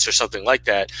Trey Lance or something like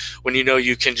that, when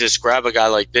you can just grab a guy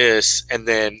like this and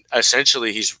then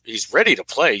essentially he's ready to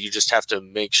play. You just have to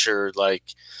make sure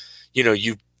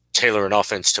you tailor an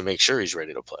offense to make sure he's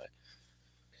ready to play.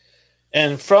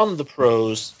 And from the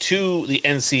pros to the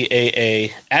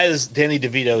NCAA, as Danny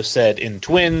DeVito said in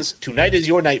Twins, tonight is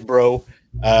your night, bro.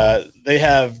 They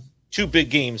have 2 big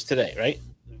games today, right?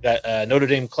 We've got Notre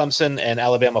Dame, Clemson, and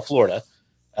Alabama, Florida.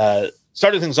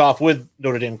 Starting things off with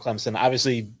Notre Dame, Clemson.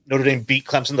 Obviously, Notre Dame beat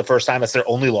Clemson the first time. That's their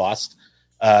only loss.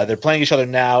 They're playing each other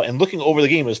now, and looking over the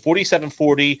game, it was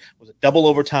 47-40. It was a double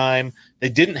overtime. They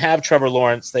didn't have Trevor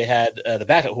Lawrence. They had the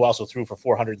backup, who also threw for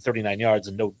 439 yards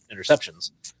and no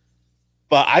interceptions.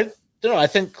 But I don't know. I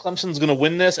think Clemson's going to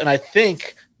win this, and I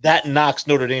think that knocks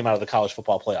Notre Dame out of the college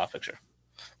football playoff picture.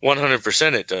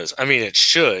 100% it does. I mean, it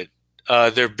should.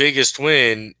 Their biggest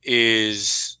win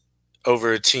is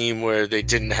over a team where they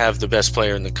didn't have the best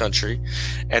player in the country.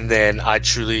 And then I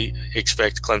truly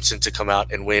expect Clemson to come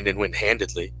out and win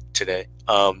handedly today.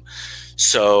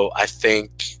 So I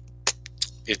think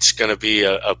it's going to be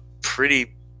a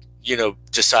pretty,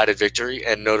 decided victory,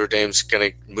 and Notre Dame's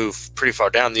going to move pretty far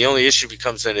down. The only issue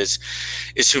becomes then is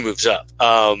who moves up.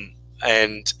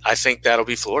 And I think that'll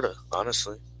be Florida,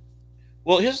 honestly.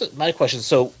 Well, here's my question.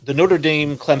 So the Notre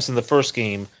Dame-Clemson, the first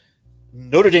game,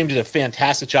 Notre Dame did a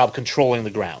fantastic job controlling the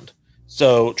ground.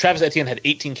 So Travis Etienne had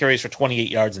 18 carries for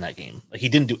 28 yards in that game. Like, he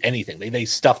didn't do anything. They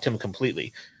stuffed him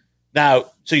completely.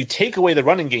 Now, so you take away the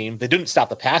running game. They didn't stop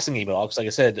the passing game at all. Because like I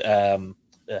said, how do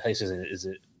you say it? Is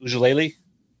it Ujulele?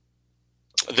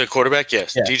 The quarterback,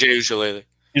 yes. Yeah. DJ Ujulele.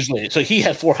 So he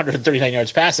had 439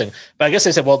 yards passing. But I guess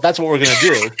they said, well, that's what we're going to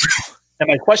do. And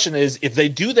my question is, if they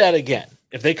do that again,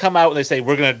 if they come out and they say,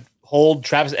 we're going to hold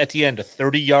Travis Etienne to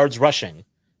 30 yards rushing,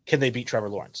 can they beat Trevor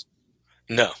Lawrence?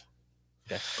 No.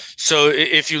 Okay. So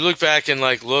if you look back and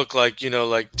look like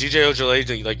DJ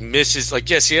Ojolede misses,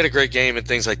 yes, he had a great game and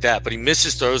things like that, but he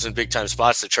misses throws in big time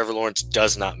spots that Trevor Lawrence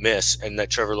does not miss, and that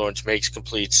Trevor Lawrence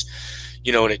completes,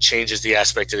 and it changes the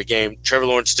aspect of the game. Trevor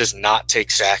Lawrence does not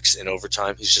take sacks in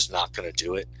overtime. He's just not going to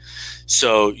do it.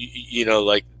 So,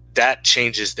 that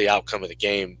changes the outcome of the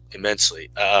game immensely.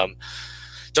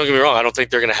 Don't get me wrong. I don't think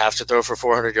they're going to have to throw for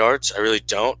 400 yards. I really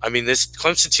don't. I mean, this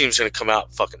Clemson team is going to come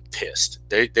out fucking pissed.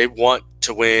 They want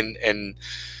to win, and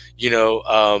God,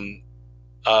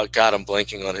 I'm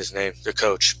blanking on his name. The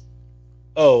coach.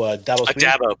 Dabo.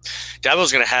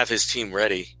 Dabo's going to have his team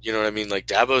ready. You know what I mean?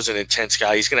 Dabo's an intense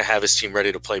guy. He's going to have his team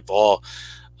ready to play ball,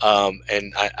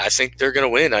 and I think they're going to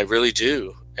win. I really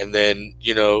do. And then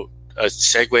a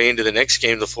segue into the next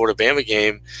game, the Florida-Bama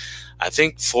game. I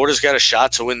think Florida's got a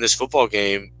shot to win this football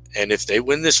game, and if they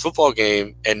win this football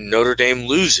game and Notre Dame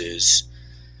loses,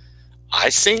 I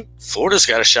think Florida's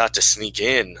got a shot to sneak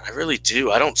in. I really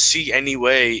do. I don't see any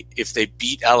way if they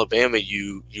beat Alabama,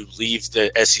 you leave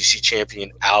the SEC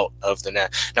champion out of the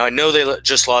net. Now, I know they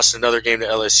just lost another game to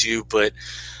LSU, but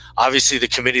obviously the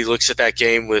committee looks at that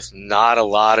game with not a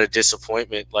lot of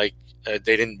disappointment. They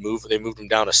didn't move; they moved them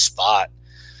down a spot.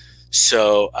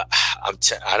 So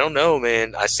I don't know,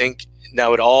 man. I think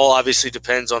now it all obviously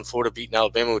depends on Florida beating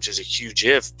Alabama, which is a huge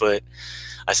if, but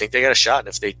I think they got a shot. And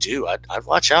if they do, I'd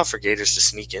watch out for Gators to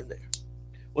sneak in there.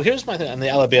 Well, here's my thing on the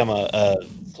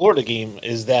Alabama-Florida game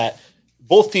is that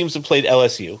both teams have played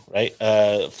LSU, right?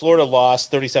 Florida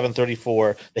lost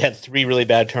 37-34. They had 3 really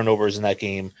bad turnovers in that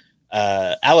game.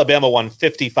 Alabama won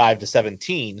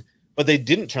 55-17. But they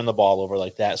didn't turn the ball over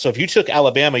like that. So if you took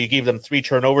Alabama, you gave them 3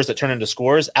 turnovers that turn into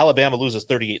scores, Alabama loses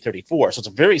 38-34. So it's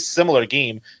a very similar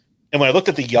game. And when I looked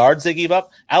at the yards they gave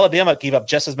up, Alabama gave up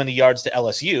just as many yards to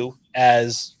LSU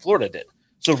as Florida did.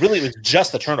 So really it was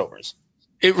just the turnovers.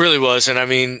 It really was. And I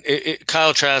mean,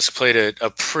 Kyle Trask played a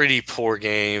pretty poor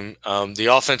game. The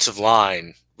offensive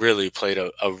line really played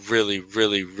a really,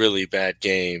 really, really bad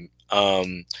game. But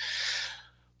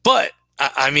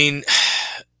I mean,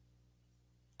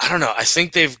 I don't know. I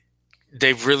think they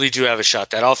really do have a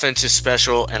shot. That offense is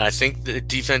special, and I think the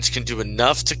defense can do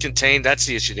enough to contain. That's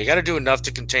the issue. They got to do enough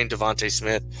to contain Devontae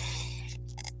Smith.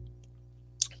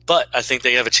 But I think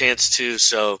they have a chance to.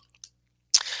 So,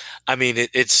 I mean,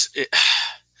 it's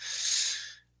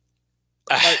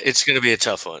going to be a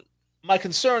tough one. My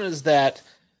concern is that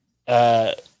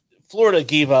Florida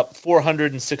gave up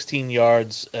 416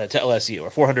 yards to LSU, or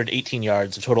 418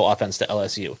 yards of total offense to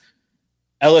LSU.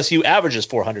 LSU averages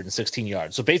 416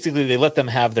 yards. So basically they let them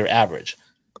have their average.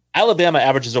 Alabama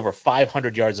averages over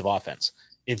 500 yards of offense.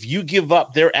 If you give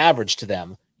up their average to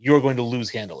them, you're going to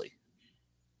lose handily.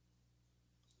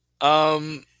 Yeah.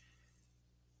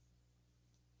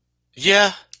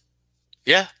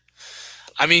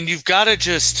 I mean, you've got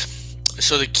to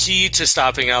so the key to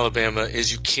stopping Alabama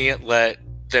is you can't let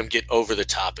them get over the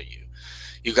top of you.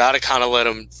 You got to kind of let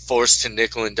them force to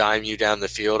nickel and dime you down the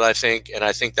field, I think. And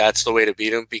I think that's the way to beat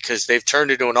them because they've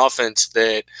turned into an offense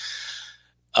that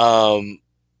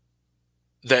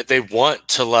that they want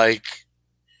to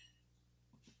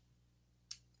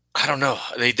I don't know.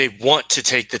 They want to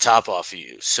take the top off of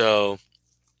you. So,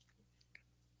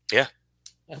 yeah.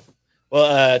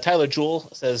 Well, Tyler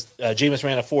Jewell says Jameis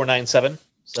ran a 4.97.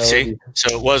 So it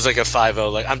was like a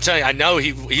 5.0. I'm telling you, I know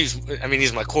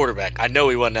he's my quarterback. I know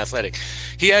he wasn't athletic.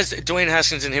 Dwayne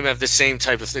Haskins and him have the same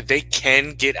type of thing. They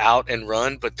can get out and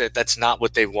run, but that's not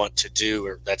what they want to do,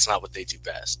 or that's not what they do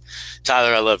best.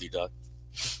 Tyler, I love you, dog.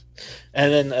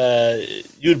 And then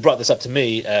you had brought this up to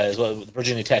me as well, with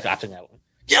Virginia Tech opting out.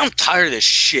 Yeah, I'm tired of this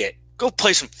shit. Go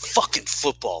play some fucking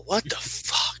football. What the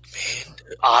fuck, man?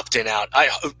 Opting out.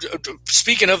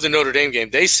 Speaking of the Notre Dame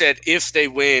game, they said if they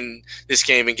win this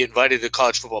game and get invited to the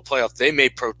college football playoff, they may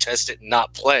protest it and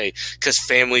not play because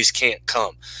families can't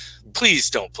come. Please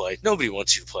don't play. Nobody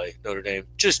wants you to play Notre Dame.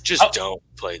 Just don't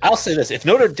play. I'll say this. If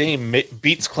Notre Dame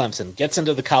beats Clemson, gets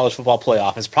into the college football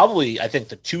playoff, is probably, I think,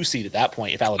 the 2 seed at that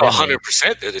point. If Alabama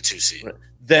 100% they're the 2 seed.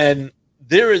 Then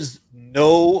there is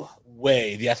no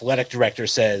way the athletic director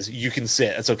says you can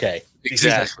sit. It's okay.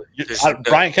 Exactly.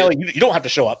 Brian Kelly, you don't have to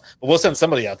show up, but we'll send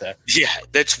somebody out there. Yeah,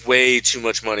 that's way too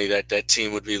much money that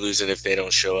team would be losing if they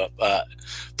don't show up.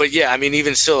 But yeah, I mean,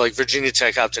 even still, like Virginia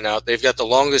Tech opting out, they've got the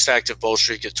longest active bowl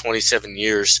streak at 27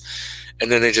 years,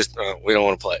 and then they just we don't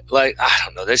want to play. Like, I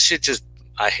don't know, that shit just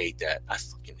I hate that. I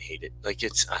fucking hate it. Like,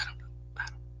 it's I don't know.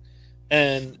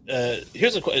 And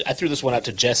here's I threw this one out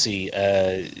to Jesse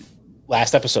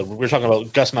last episode. We were talking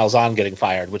about Gus Malzahn getting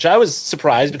fired, which I was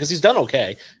surprised because he's done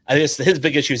okay. I guess his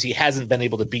big issue is he hasn't been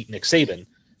able to beat Nick Saban,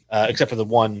 except for the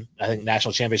one, I think,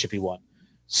 national championship he won.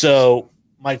 So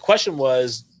my question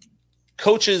was,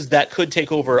 coaches that could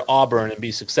take over Auburn and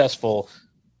be successful,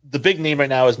 the big name right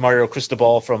now is Mario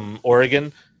Cristobal from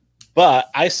Oregon. But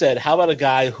I said, how about a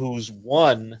guy who's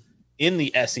won in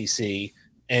the SEC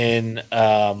and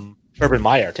Urban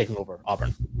Meyer taking over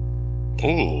Auburn?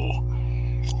 Ooh.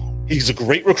 He's a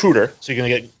great recruiter, so you're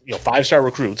going to get 5-star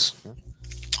recruits.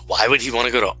 Why would he want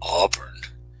to go to Auburn?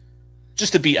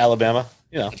 Just to beat Alabama,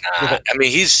 Nah, I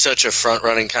mean, he's such a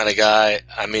front-running kind of guy.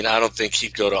 I mean, I don't think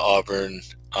he'd go to Auburn.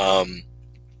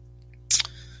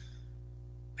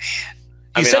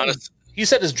 He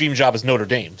said his dream job is Notre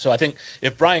Dame. So I think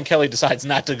if Brian Kelly decides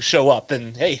not to show up,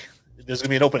 then, hey, there's going to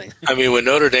be an opening. I mean, when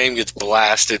Notre Dame gets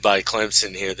blasted by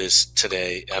Clemson here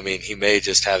today, I mean, he may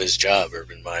just have his job,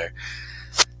 Urban Meyer.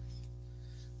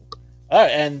 All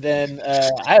right, and then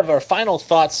I have our final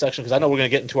thoughts section because I know we're going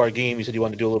to get into our game. You said you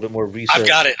wanted to do a little bit more research. I've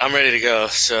got it. I'm ready to go.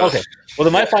 So okay. Well,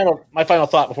 then my final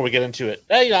thought before we get into it.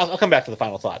 I'll come back to the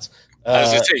final thoughts. I was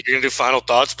going to say, you're going to do final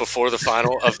thoughts before the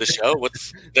final of the show?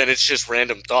 Then it's just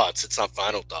random thoughts. It's not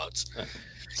final thoughts.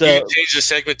 So you can change the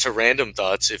segment to random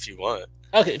thoughts if you want.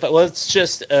 Okay, but let's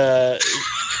just go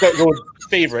with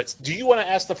favorites. Do you want to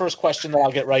ask the first question that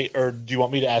I'll get right, or do you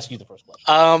want me to ask you the first question?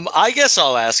 I guess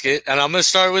I'll ask it, and I'm going to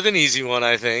start with an easy one,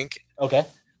 I think. Okay.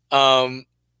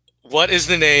 What is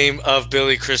the name of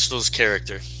Billy Crystal's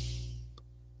character?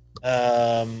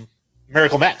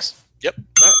 Miracle Max. Yep.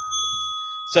 All right.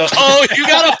 So, you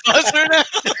got a buzzer now?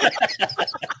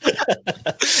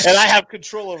 And I have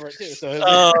control over it too. So,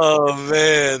 oh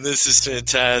man, this is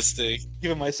fantastic.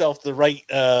 Giving myself the right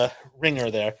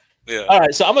ringer there. Yeah. All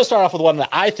right, so I'm going to start off with one that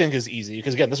I think is easy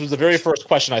because again, this was the very first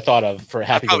question I thought of for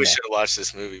Happy. I probably should have watched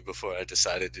this movie before I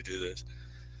decided to do this.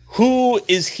 Who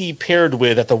is he paired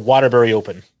with at the Waterbury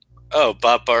Open? Oh,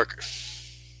 Bob Barker.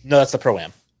 No, that's the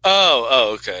Pro-Am.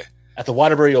 Oh, okay. At the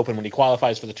Waterbury Open when he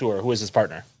qualifies for the tour, who is his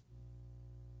partner?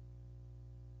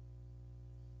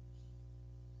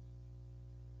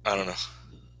 I don't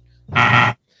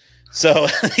know. So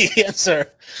the answer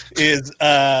is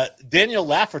Daniel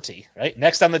Lafferty, right?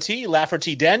 Next on the tee,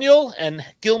 Lafferty Daniel and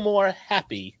Gilmore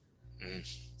Happy. Mm.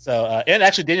 So, and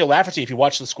actually Daniel Lafferty, if you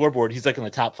watch the scoreboard, he's like in the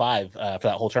top 5 for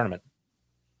that whole tournament.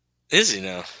 Is he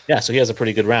now? Yeah, so he has a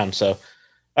pretty good round. So,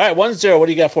 all right, 1-0. What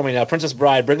do you got for me now? Princess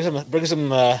Bride, bring some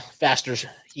faster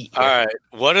heat. All right.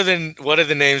 What are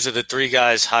the names of the 3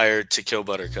 guys hired to kill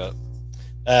Buttercup?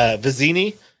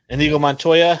 Vizzini, Inigo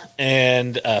Montoya,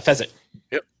 and Fezzik.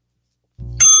 Yep.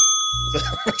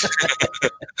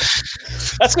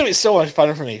 That's going to be so much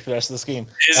fun for me for the rest of this game.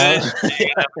 Is it? You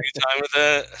have a good time with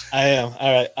that? I am.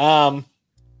 All right.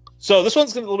 So this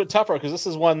one's going to be a little bit tougher because this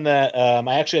is one that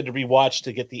I actually had to rewatch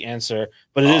to get the answer,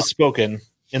 but it is spoken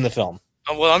in the film.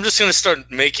 Well, I'm just going to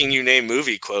start making you name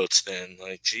movie quotes then.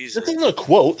 Like, Jesus. This isn't a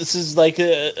quote. This is like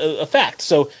a fact.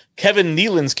 So Kevin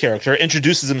Nealon's character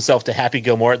introduces himself to Happy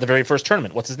Gilmore at the very first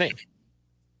tournament. What's his name?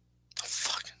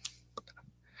 Fucking.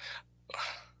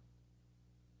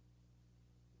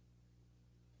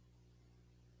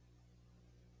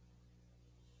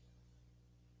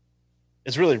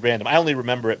 It's really random. I only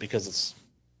remember it because it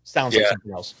sounds like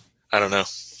something else. I don't know.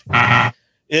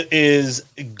 It is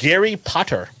Gary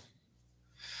Potter.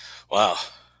 Wow.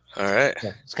 All right.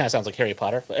 Yeah, this kind of sounds like Harry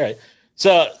Potter. But all right.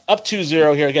 So up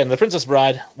 2-0 here again. The Princess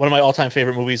Bride, one of my all-time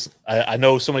favorite movies. I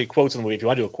know so many quotes in the movie. If you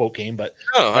want to do a quote game, but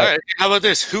all right. How about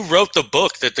this? Who wrote the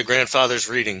book that the grandfather's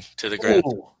reading to the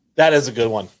grandson? That is a good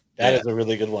one. That is a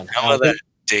really good one. How about that,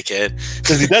 dickhead?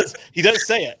 Because he does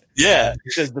say it. Yeah.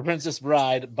 He says The Princess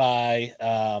Bride by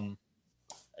I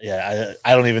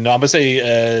don't even know. I'm gonna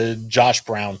say Josh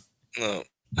Brown. No.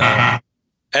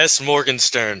 S.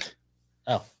 Morgenstern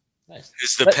Oh, nice.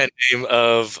 is the pen name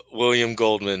of William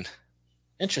Goldman.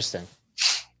 Interesting.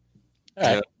 All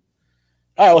right. Yeah.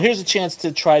 All right. Well, here's a chance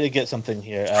to try to get something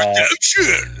here.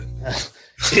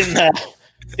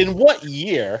 In what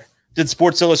year did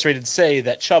Sports Illustrated say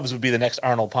that Chubbs would be the next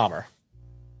Arnold Palmer?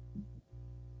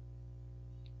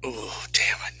 Oh,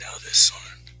 damn! I know this one.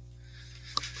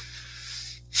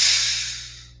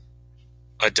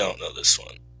 I don't know this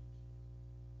one.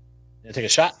 You take a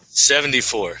shot?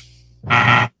 74.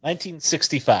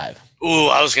 1965. Ooh,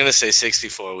 I was gonna say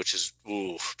 64, which is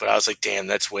but I was like, damn,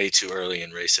 that's way too early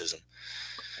in racism.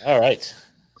 All right.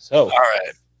 So. All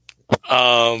right.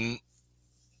 All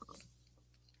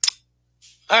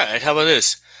right. How about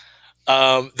this?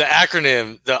 The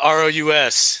acronym, the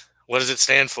ROUS. What does it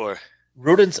stand for?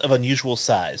 Rodents of unusual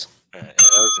size. All right, yeah,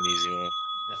 that was an easy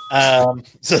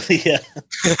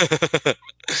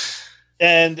one.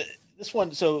 And this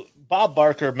one. So Bob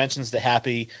Barker mentions to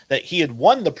Happy that he had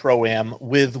won the Pro-Am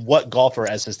with what golfer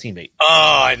as his teammate?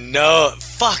 Oh, I know.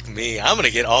 Fuck me. I'm gonna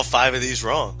get all 5 of these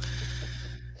wrong.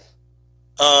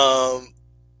 Oh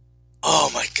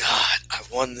my God. I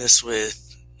won this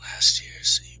with last year,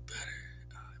 so you better.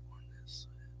 I won this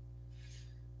with.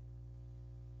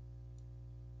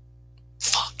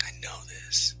 Fuck, I know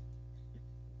this.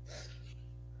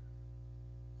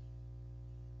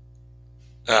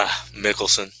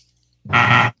 Mickelson.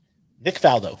 Nick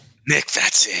Faldo. Nick,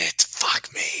 that's it.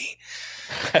 Fuck me.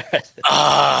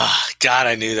 God,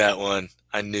 I knew that one.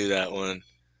 All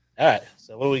right.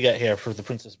 So what do we got here for the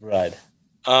Princess Bride?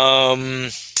 All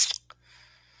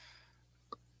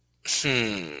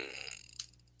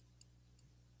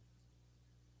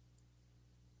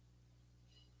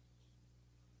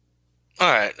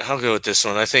right, I'll go with this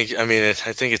one. I think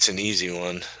it's an easy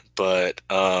one, but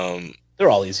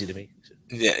they're all easy to me.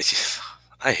 Yeah,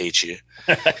 I hate you.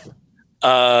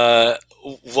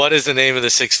 What is the name of the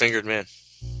 6-fingered man?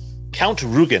 Count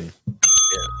Rugen.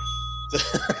 Yeah.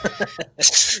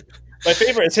 My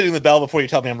favorite is hitting the bell before you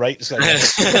tell me I'm right. Just I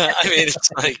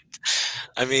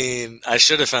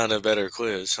should have found a better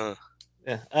quiz, huh?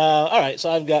 Yeah. All right.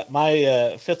 So I've got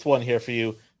my fifth one here for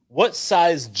you. What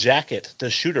size jacket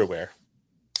does Shooter wear?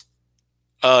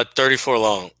 34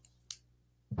 long.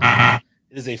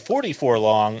 It is a 44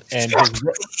 long, and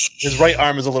his right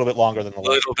arm is a little bit longer than the left.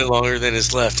 A little bit longer than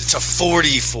his left. It's a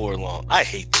 44 long. I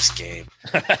hate this game.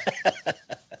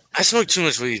 I smoke too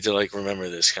much weed to remember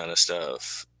this kind of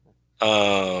stuff.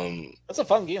 That's a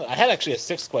fun game. I had actually a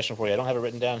 6th question for you. I don't have it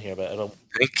written down here, but I don't.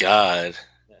 Thank God.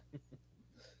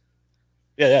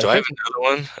 Yeah. Do I have another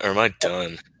one, or am I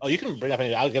done? Oh, you can bring up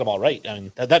any. I'll get them all right. I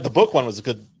mean, that the book one was a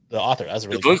good. The author. That was a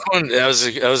really the book one. That was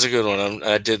a good one.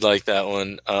 I did like that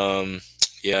one.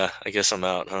 Yeah, I guess I'm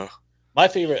out, huh? My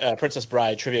favorite Princess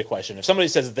Bride trivia question. If somebody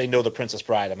says that they know the Princess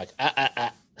Bride, I'm like,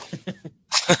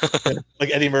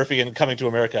 like Eddie Murphy in Coming to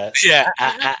America. Yeah.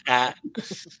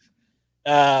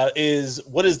 Is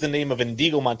what is the name of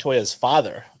Inigo Montoya's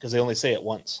father? Because they only say it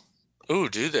once. Ooh,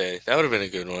 do they? That would have been a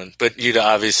good one. But you'd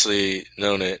obviously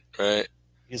known it, right?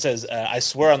 He says, I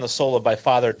swear on the soul of my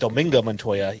father, Domingo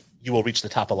Montoya, you will reach the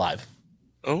top alive.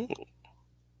 Oh.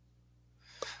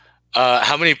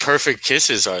 How many perfect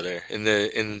kisses are there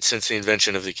since the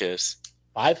invention of the kiss?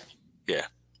 5? Yeah.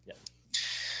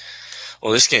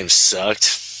 Well, this game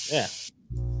sucked. Yeah.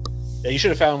 Yeah, you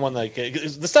should have found one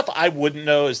the stuff I wouldn't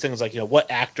know is things like, what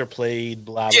actor played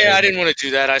blah blah. Yeah, I didn't want to do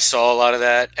that. I saw a lot of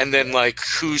that. And then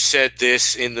who said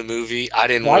this in the movie? I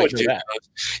didn't want to do that.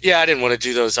 Yeah, I didn't want to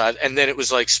do those. And then it was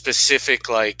specific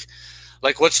like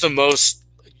what's the most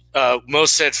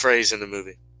said phrase in the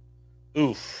movie?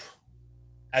 Oof.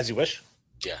 As you wish.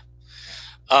 Yeah.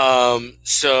 But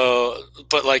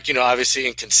obviously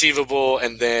Inconceivable,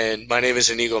 and then My Name is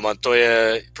Inigo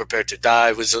Montoya, Prepare to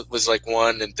Die was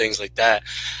one, and things like that.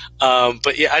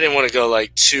 But yeah, I didn't want to go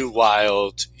too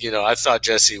wild. I thought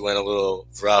Jesse went a little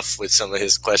rough with some of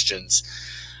his questions.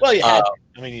 Well, you had.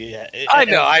 I mean, yeah. I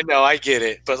know, I get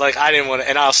it, but I didn't want to,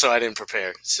 and also I didn't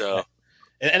prepare. So,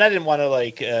 and I didn't want to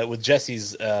with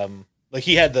Jesse's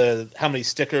he had how many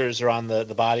stickers are on the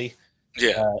body.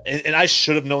 Yeah. And I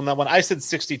should have known that one. I said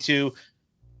 62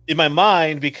 in my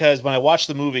mind because when I watched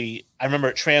the movie, I remember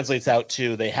it translates out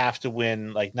to they have to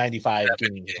win 95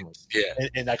 games. Yeah.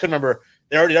 And I couldn't remember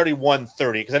they already won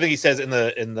 30 because I think he says in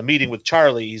the meeting with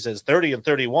Charlie, he says 30 and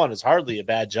 31 is hardly a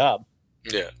bad job.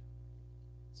 Yeah.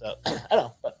 So I don't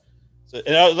know, but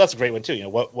that's a great one too.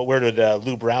 Where did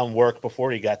Lou Brown work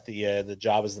before he got the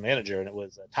job as the manager? And it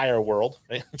was Tire World,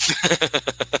 right?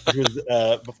 It was,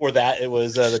 before that, it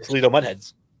was the Toledo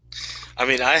Mudheads. I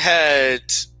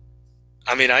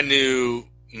knew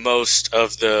most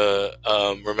of the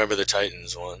Remember the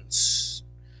Titans ones.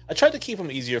 I tried to keep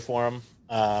them easier for him.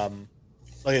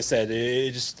 Like I said,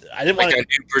 I didn't want to. I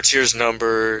knew Bertier's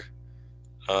number.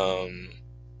 I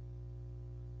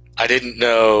didn't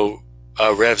know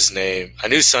Rev's name. I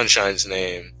knew Sunshine's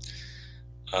name.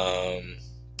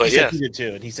 But he yeah, he did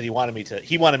too, and he said he wanted me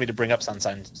to bring up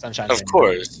Sunshine's of name.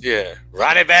 course, yeah,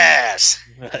 Ronnie Bass.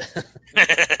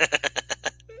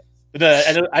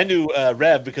 But I knew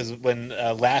Rev because when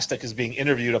Lastic is being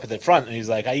interviewed up at the front, and he's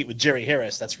like, "I eat with Jerry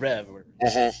Harris." That's Rev.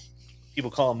 People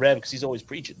call him Rev because he's always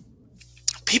preaching.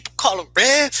 People call him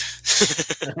Rev.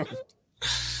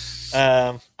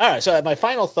 All right. So my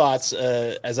final thoughts,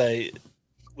 as I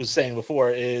was saying before,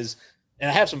 is, and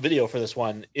I have some video for this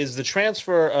one, is the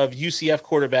transfer of UCF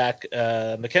quarterback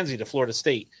McKenzie to Florida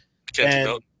State.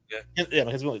 Mackenzie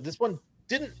Milton. This one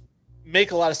didn't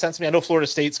make a lot of sense to me. I know Florida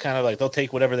State's kind of like they'll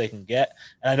take whatever they can get,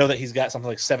 and I know that he's got something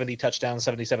like 70 touchdowns,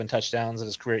 77 touchdowns in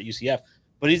his career at UCF,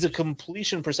 but he's a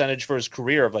completion percentage for his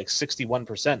career of like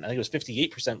 61%. I think it was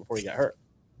 58% before he got hurt.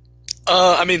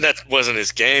 I mean, that wasn't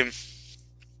his game.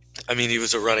 I mean, he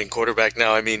was a running quarterback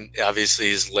now. I mean, obviously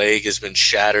his leg has been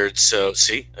shattered. So,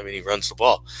 he runs the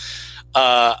ball.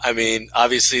 I mean,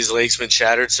 obviously his leg's been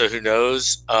shattered. So who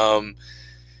knows?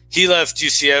 He left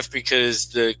UCF because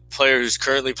the player who's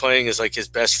currently playing is like his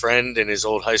best friend and his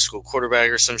old high school quarterback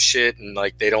or some shit. And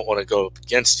like, they don't want to go up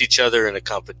against each other in a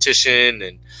competition.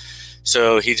 And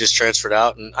so he just transferred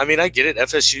out. And I mean, I get it.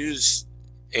 FSU's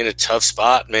in a tough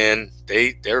spot, man.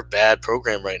 They're a bad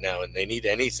program right now and they need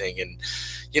anything. And,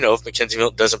 if McKenzie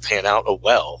Milton doesn't pan out,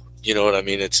 you know what I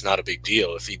mean? It's not a big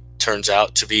deal. If he turns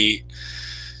out to be,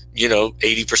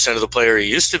 80% of the player he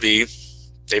used to be,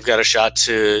 they've got a shot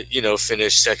to,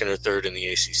 finish second or third in the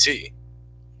ACC.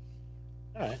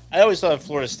 All right. I always thought of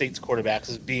Florida State's quarterbacks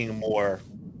as being more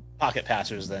pocket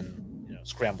passers than,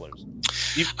 scramblers.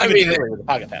 With a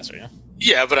pocket passer, yeah.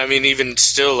 Yeah, but I mean, even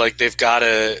still, like you've got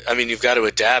to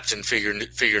adapt and figure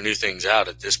new things out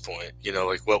at this point.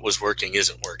 Like what was working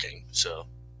isn't working. So,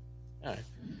 all right.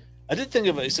 I did think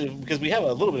of it because we have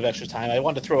a little bit of extra time. I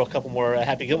wanted to throw a couple more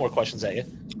Happy Gilmore questions at you.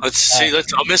 Let's see.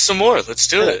 I'll miss some more. Let's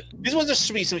do it. These ones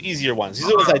should be some easier ones. These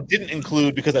are ones I didn't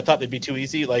include because I thought they'd be too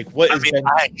easy. Like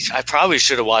I probably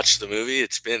should have watched the movie.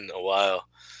 It's been a while.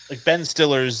 Like Ben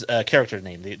Stiller's character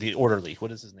name, the orderly.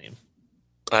 What is his name?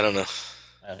 I don't know.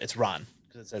 It's Ron.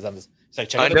 It says on this.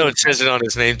 I know it says it on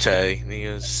his name tag. He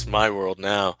is My World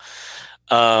Now.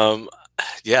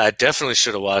 Yeah, I definitely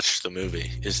should have watched the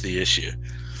movie. Is the issue?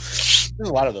 There's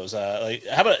a lot of those.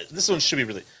 How about this one? Should be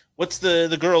really. What's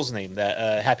the girl's name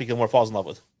that Happy Gilmore falls in love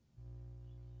with?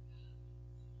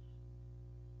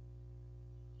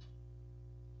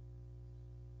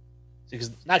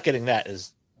 Because not getting that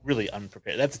is really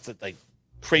unprepared. That's like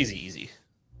crazy easy.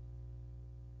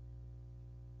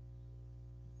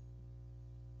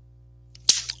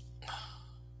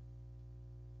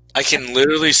 I can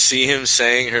literally see him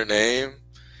saying her name,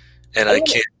 and I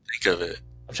can't think of it.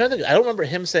 I'm trying to think. I don't remember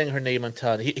him saying her name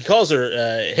until he calls her,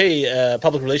 "Hey,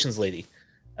 public relations lady."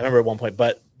 I remember at one point,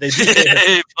 but they do say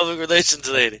hey, public relations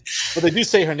lady. But they do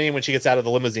say her name when she gets out of the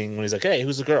limousine when he's like, "Hey,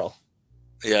 who's the girl?"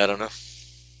 Yeah, I don't know.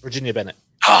 Virginia Bennett.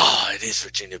 Oh, it is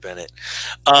Virginia Bennett.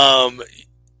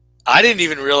 I didn't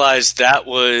even realize that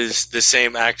was the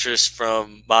same actress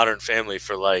from Modern Family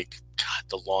for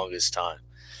the longest time.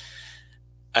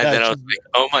 And then I was like,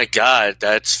 oh my God,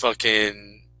 that's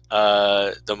fucking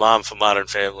the mom from Modern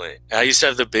Family. I used to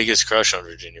have the biggest crush on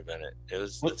Virginia Bennett.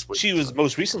 She was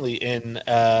most recently in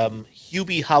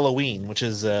Hubie Halloween, which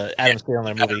is Adam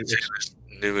Sandler movie.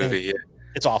 New movie, yeah.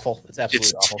 It's awful. It's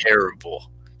absolutely awful. It's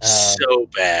terrible. So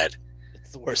bad.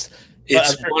 It's the worst.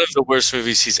 It's one of the worst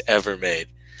movies he's ever made.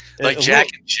 Like Jack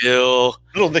and Jill.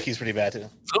 Little Nicky's pretty bad too.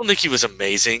 Little Nicky was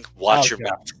amazing. Watch your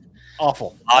mouth.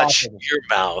 Awful. Watch your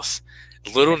mouth.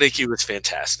 Little Nicky was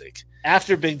fantastic.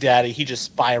 After Big Daddy, he just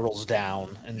spirals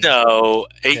down.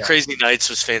 Eight Crazy Nights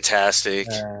was fantastic.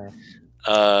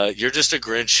 You're just a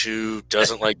Grinch who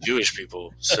doesn't like Jewish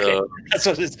people. So, okay. That's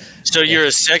what it is. So you're a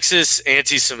sexist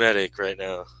anti-Semitic right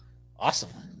now. Awesome.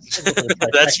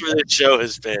 That's where the show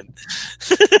has been.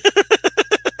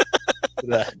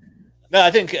 No, I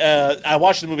think I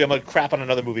watched the movie. I'm going to crap on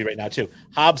another movie right now, too.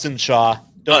 Hobbs and Shaw.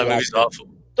 That movie's awful.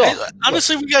 Hey,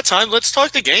 honestly, we got time. Let's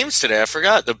talk the games today. I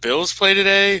forgot. The Bills play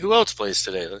today. Who else plays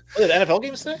today? There NFL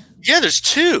games today? Yeah, there's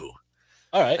two.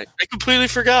 All right. I completely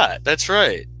forgot. That's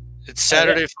right. It's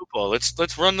Saturday football.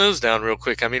 Let's run those down real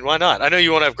quick. I mean, why not? I know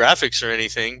you won't have graphics or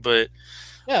anything, but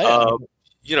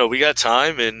we got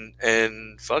time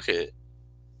and fuck it.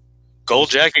 Gold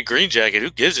jacket, green jacket. Who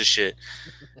gives a shit?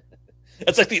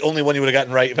 That's like the only one you would have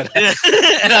gotten right. But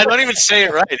and I don't even say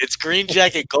it right. It's green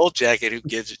jacket, gold jacket. Who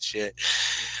gives a shit?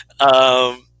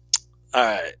 All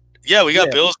right. Yeah, we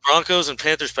got Bills, Broncos, and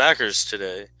Panthers, Packers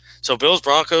today. So Bills,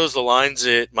 Broncos, the line's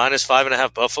at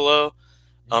 -5.5 Buffalo.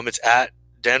 It's at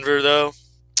Denver, though.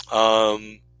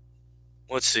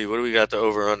 Let's see. What do we got the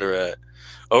over-under at?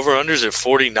 Over-under's at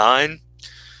 49.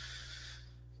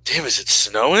 Damn, is it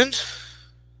snowing?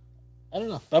 I don't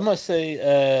know. I'm going to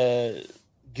say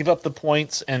give up the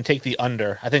points and take the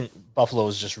under. I think Buffalo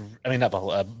is just – I mean, not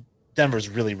Buffalo. Denver's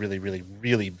really, really, really,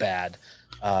 really bad.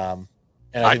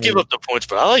 I'd give up the points,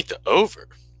 but I like the over.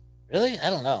 Really? I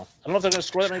don't know. I don't know if they're going to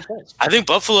score that many points. I think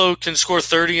Buffalo can score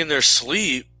 30 in their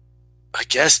sleep. I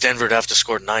guess Denver would have to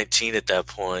score 19 at that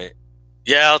point.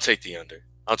 Yeah, I'll take the under.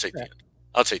 I'll take the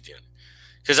under.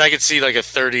 Because I could see like a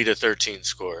 30-13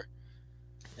 score.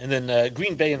 And then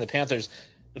Green Bay and the Panthers.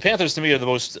 The Panthers, to me, are the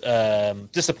most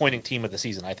disappointing team of the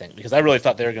season, I think, because I really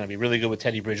thought they were going to be really good with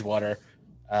Teddy Bridgewater.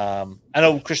 I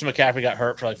know Christian McCaffrey got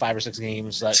hurt for like 5 or 6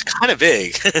 games. So it's kind of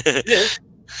big. It is.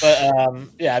 But,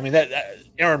 yeah, I mean, that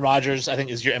Aaron Rodgers, I think,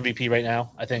 is your MVP right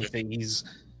now. I think that he's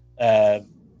going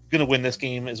to win this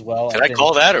game as well. Did I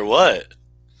call that or what?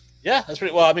 Yeah, that's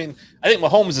pretty well. I mean, I think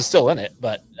Mahomes is still in it,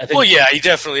 but I think. Well, yeah, he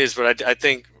definitely is. But I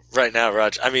think right now,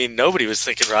 I mean, nobody was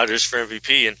thinking Rodgers for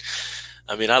MVP. And,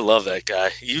 I mean, I love that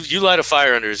guy. You light a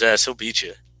fire under his ass, he'll beat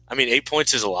you. I mean, 8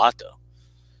 points is a lot, though.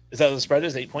 Is that what the spread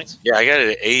is, 8 points? Yeah, I got it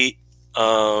at 8.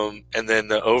 And then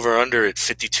the over-under at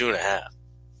 52.5.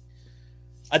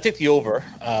 I'd take the over.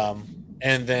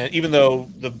 And then even though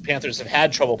the Panthers have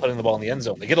had trouble putting the ball in the end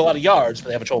zone, they get a lot of yards, but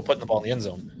they have trouble putting the ball in the end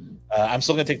zone. I'm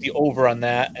still going to take the over on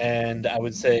that, and I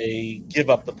would say give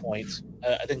up the points.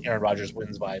 I think Aaron Rodgers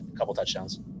wins by a couple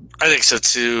touchdowns. I think so,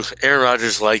 too. Aaron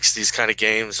Rodgers likes these kind of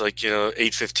games, like,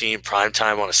 8:15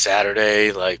 primetime on a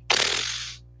Saturday. Like,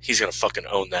 he's going to fucking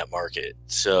own that market.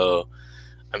 So,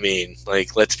 I mean,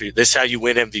 like, this is how you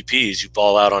win MVPs. You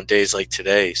ball out on days like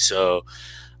today. So,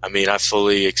 I mean, I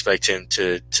fully expect him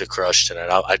to crush tonight.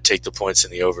 I'd take the points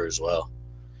in the over as well.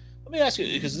 Let me ask you,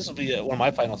 because this will be one of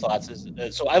my final thoughts.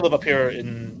 So I live up here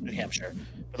in New Hampshire,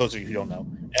 for those of you who don't know.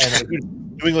 And I'm a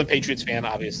New England Patriots fan,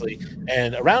 obviously.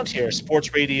 And around here,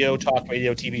 sports radio, talk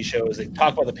radio, TV shows, they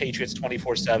talk about the Patriots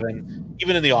 24/7,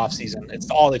 even in the offseason.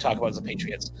 It's all they talk about is the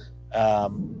Patriots.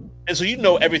 And so you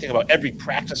know everything about every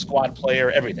practice squad player,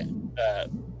 everything.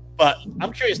 But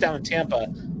I'm curious, down in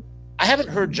Tampa, I haven't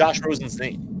heard Josh Rosen's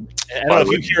name. And I don't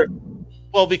know if you hear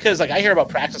 – well, because like I hear about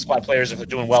practice squad players if they're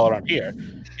doing well around here.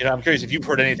 I'm curious if you've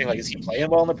heard anything. Like, is he playing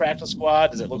well in the practice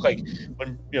squad? Does it look like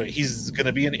when he's going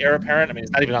to be an heir apparent? I mean, he's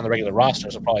not even on the regular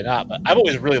roster, so probably not. But I've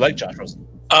always really liked Josh Rosen.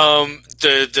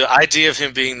 The idea of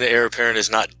him being the heir apparent is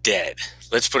not dead.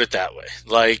 Let's put it that way.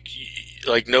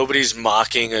 Like nobody's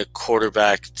mocking a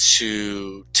quarterback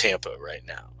to Tampa right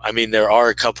now. I mean, there are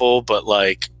a couple, but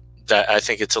like that, I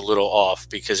think it's a little off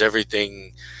because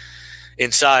everything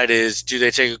inside is, do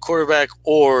they take a quarterback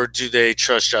or do they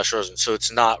trust Josh Rosen? So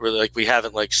it's not really like we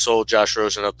haven't like sold Josh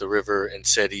Rosen up the river and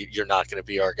said you're not going to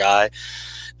be our guy.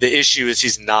 The issue is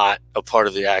he's not a part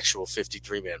of the actual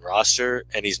 53-man roster,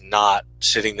 and he's not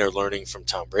sitting there learning from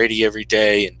Tom Brady every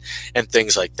day and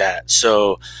things like that.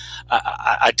 So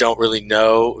I don't really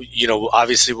know.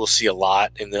 Obviously we'll see a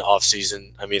lot in the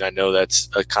offseason. I mean, I know that's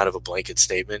a kind of a blanket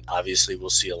statement. Obviously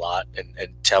we'll see a lot and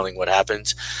telling what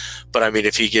happens. But, I mean,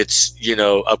 if he gets,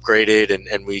 upgraded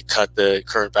and we cut the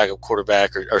current backup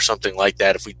quarterback or something like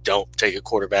that, if we don't take a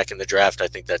quarterback in the draft, I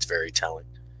think that's very telling.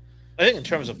 I think in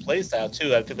terms of play style,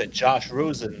 too, I think that Josh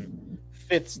Rosen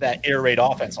fits that air raid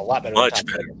offense a lot better. Much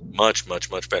better. Much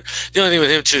better. The only thing with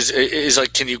him is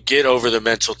like, can you get over the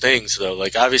mental things, though?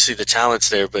 Like, obviously the talent's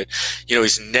there, but,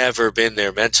 he's never been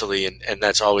there mentally, and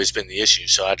that's always been the issue.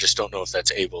 So I just don't know if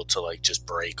that's able to, like, just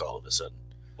break all of a sudden.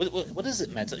 What is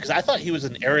it mentally? Because I thought he was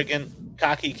an arrogant,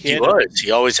 cocky kid. He was.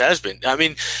 He always has been. I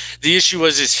mean, the issue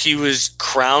is he was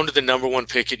crowned the number one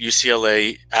pick at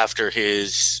UCLA after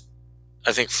his,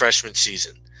 I think, freshman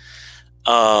season.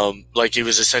 Like he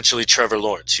was essentially Trevor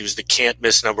Lawrence. He was the can't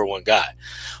miss number one guy.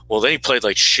 Well, then he played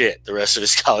like shit the rest of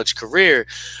his college career,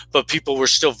 but people were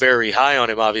still very high on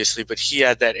him, obviously. But he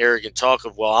had that arrogant talk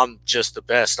of, well, I'm just the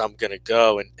best. I'm going to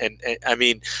go. And I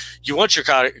mean, you want your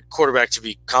quarterback to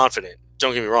be confident.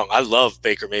 Don't get me wrong. I love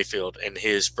Baker Mayfield and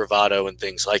his bravado and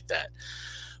things like that.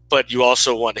 But you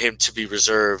also want him to be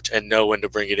reserved and know when to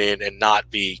bring it in and not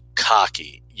be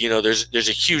cocky. There's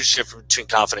a huge difference between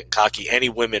confident and cocky. Any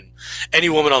woman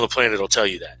on the planet will tell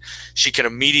you that. She can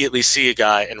immediately see a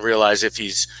guy and realize if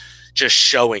he's just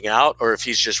showing out or if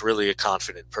he's just really a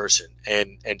confident person.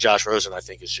 And Josh Rosen, I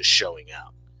think, is just showing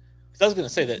out. I was going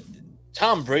to say that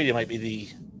Tom Brady might be the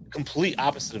complete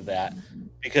opposite of that,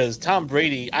 because Tom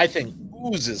Brady, I think,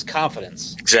 oozes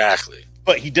confidence. Exactly.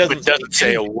 But he doesn't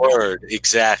say a word.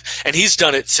 Exact. And he's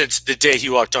done it since the day he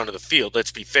walked onto the field.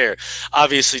 Let's be fair.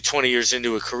 Obviously, 20 years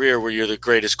into a career where you're the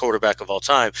greatest quarterback of all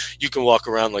time, you can walk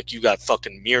around like you got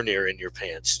fucking Mjolnir in your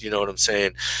pants. You know what I'm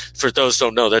saying? For those who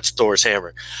don't know, that's Thor's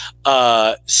hammer.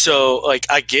 So, like,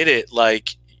 I get it.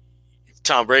 Like,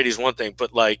 Tom Brady's one thing,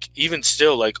 but, like, even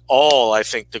still, like, I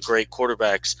think the great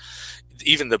quarterbacks,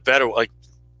 even the better, like,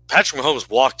 Patrick Mahomes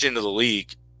walked into the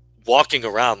league walking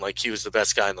around like he was the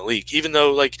best guy in the league, even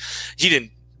though like he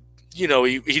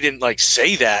didn't like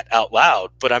say that out loud,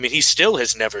 but I mean he still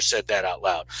has never said that out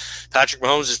loud. Patrick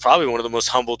Mahomes is probably one of the most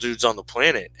humble dudes on the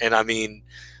planet, and I mean,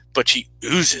 but he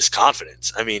oozes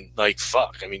confidence. I mean, like,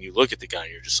 fuck. I mean, you look at the guy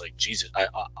and you're just like, Jesus,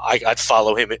 I'd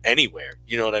follow him anywhere.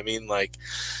 You know what I mean? Like,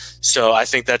 so I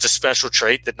think that's a special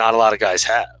trait that not a lot of guys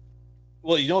have.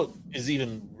 Well, you know what is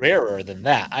even rarer than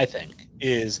that, I think,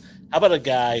 is how about a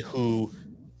guy who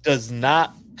does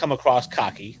not come across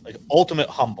cocky, like ultimate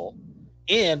humble,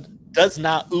 and does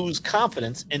not ooze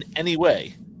confidence in any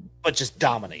way, but just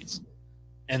dominates.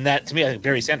 And that, to me, I think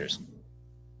Barry Sanders.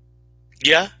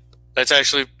 Yeah, that's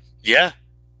actually, yeah.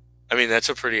 I mean, that's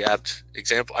a pretty apt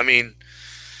example. I mean,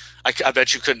 I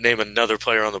bet you couldn't name another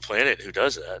player on the planet who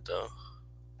does that, though.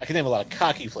 I can name a lot of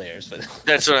cocky players, but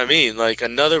that's what I mean. Like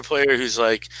another player who's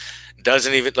like,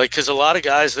 doesn't even like, because a lot of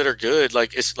guys that are good,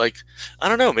 like it's like, I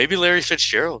don't know, maybe Larry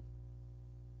Fitzgerald.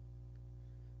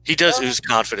 He does ooze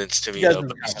confidence to me, though.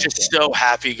 But he's just so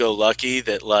happy-go-lucky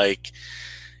that, like,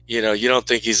 you know, you don't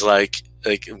think he's like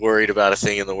worried about a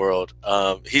thing in the world.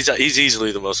 He's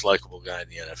easily the most likable guy in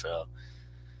the NFL.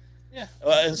 Yeah,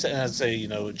 well, I'd say, you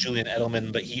know, Julian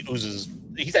Edelman, but he oozes.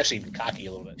 He's actually even cocky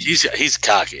a little bit. He's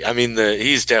cocky. I mean,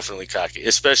 he's definitely cocky,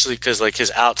 especially because like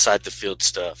his outside the field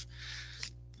stuff.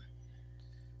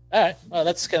 All right, well,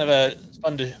 that's kind of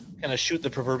fun to kind of shoot the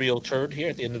proverbial turd here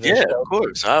at the end of the show. Yeah, of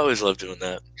course. I always love doing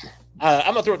that.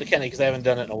 I'm gonna throw it to Kenny because I haven't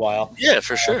done it in a while. Yeah,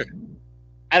 for sure.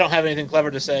 I don't have anything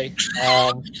clever to say,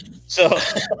 so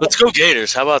let's go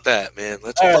Gators. How about that, man?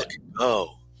 Let's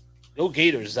go. Go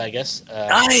Gators, I guess.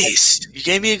 Nice. You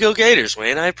gave me a go Gators,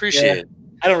 Wayne. I appreciate it.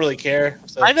 I don't really care.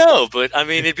 So. I know, but I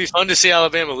mean, it'd be fun to see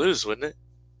Alabama lose, wouldn't it?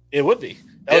 It would be.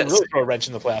 That would really throw a wrench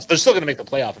in the playoffs. They're still going to make the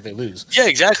playoff if they lose. Yeah,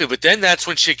 exactly. But then that's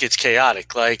when shit gets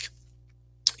chaotic. Like,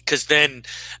 because then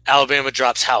Alabama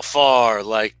drops how far?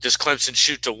 Like, does Clemson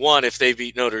shoot to 1 if they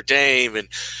beat Notre Dame? And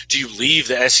do you leave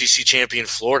the SEC champion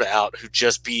Florida out who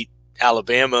just beat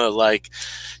Alabama? Like,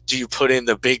 do you put in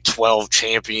the Big 12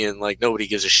 champion? Like, nobody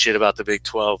gives a shit about the Big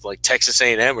 12. Like Texas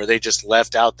A&M, are they just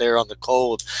left out there on the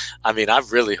cold? I mean, I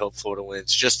really hope Florida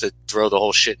wins just to throw the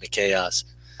whole shit into chaos.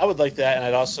 I would like that, and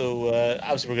I'd also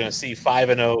obviously we're going to see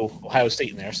 5-0 Ohio State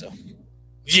in there. So,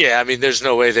 yeah, I mean, there's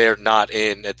no way they're not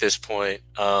in at this point.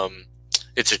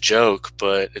 It's a joke,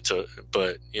 but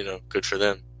you know, good for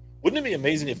them. Wouldn't it be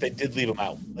amazing if they did leave them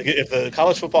out? Like if the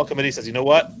college football committee says, you know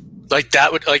what, like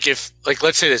that would if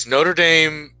let's say this Notre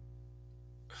Dame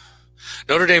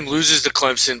loses to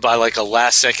Clemson by like a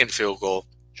last-second field goal.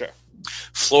 Sure.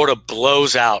 Florida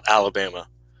blows out Alabama.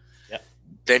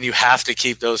 Then you have to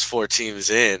keep those 4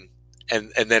 teams in,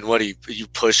 and then what do you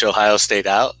push Ohio State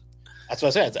out? That's what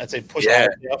I said. I'd say push Ohio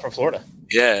State out for Florida.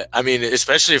 Yeah, I mean,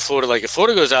 especially if Florida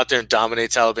goes out there and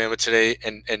dominates Alabama today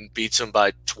and beats them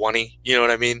by 20, you know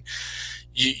what I mean?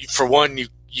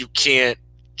 You can't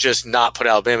just not put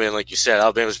Alabama in, like you said.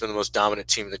 Alabama's been the most dominant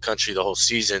team in the country the whole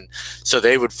season, so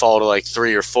they would fall to like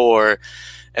 3 or 4,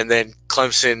 and then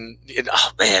Clemson.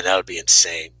 Oh man, that would be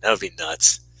insane. That would be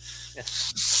nuts. Yeah.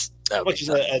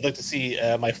 I'd like to see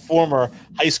my former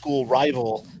high school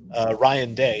rival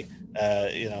Ryan Day.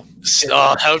 You know,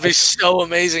 that would be so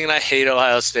amazing, and I hate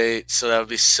Ohio State, so that would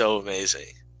be so amazing.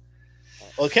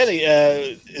 Well, Kenny,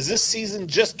 is this season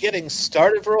just getting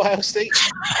started for Ohio State?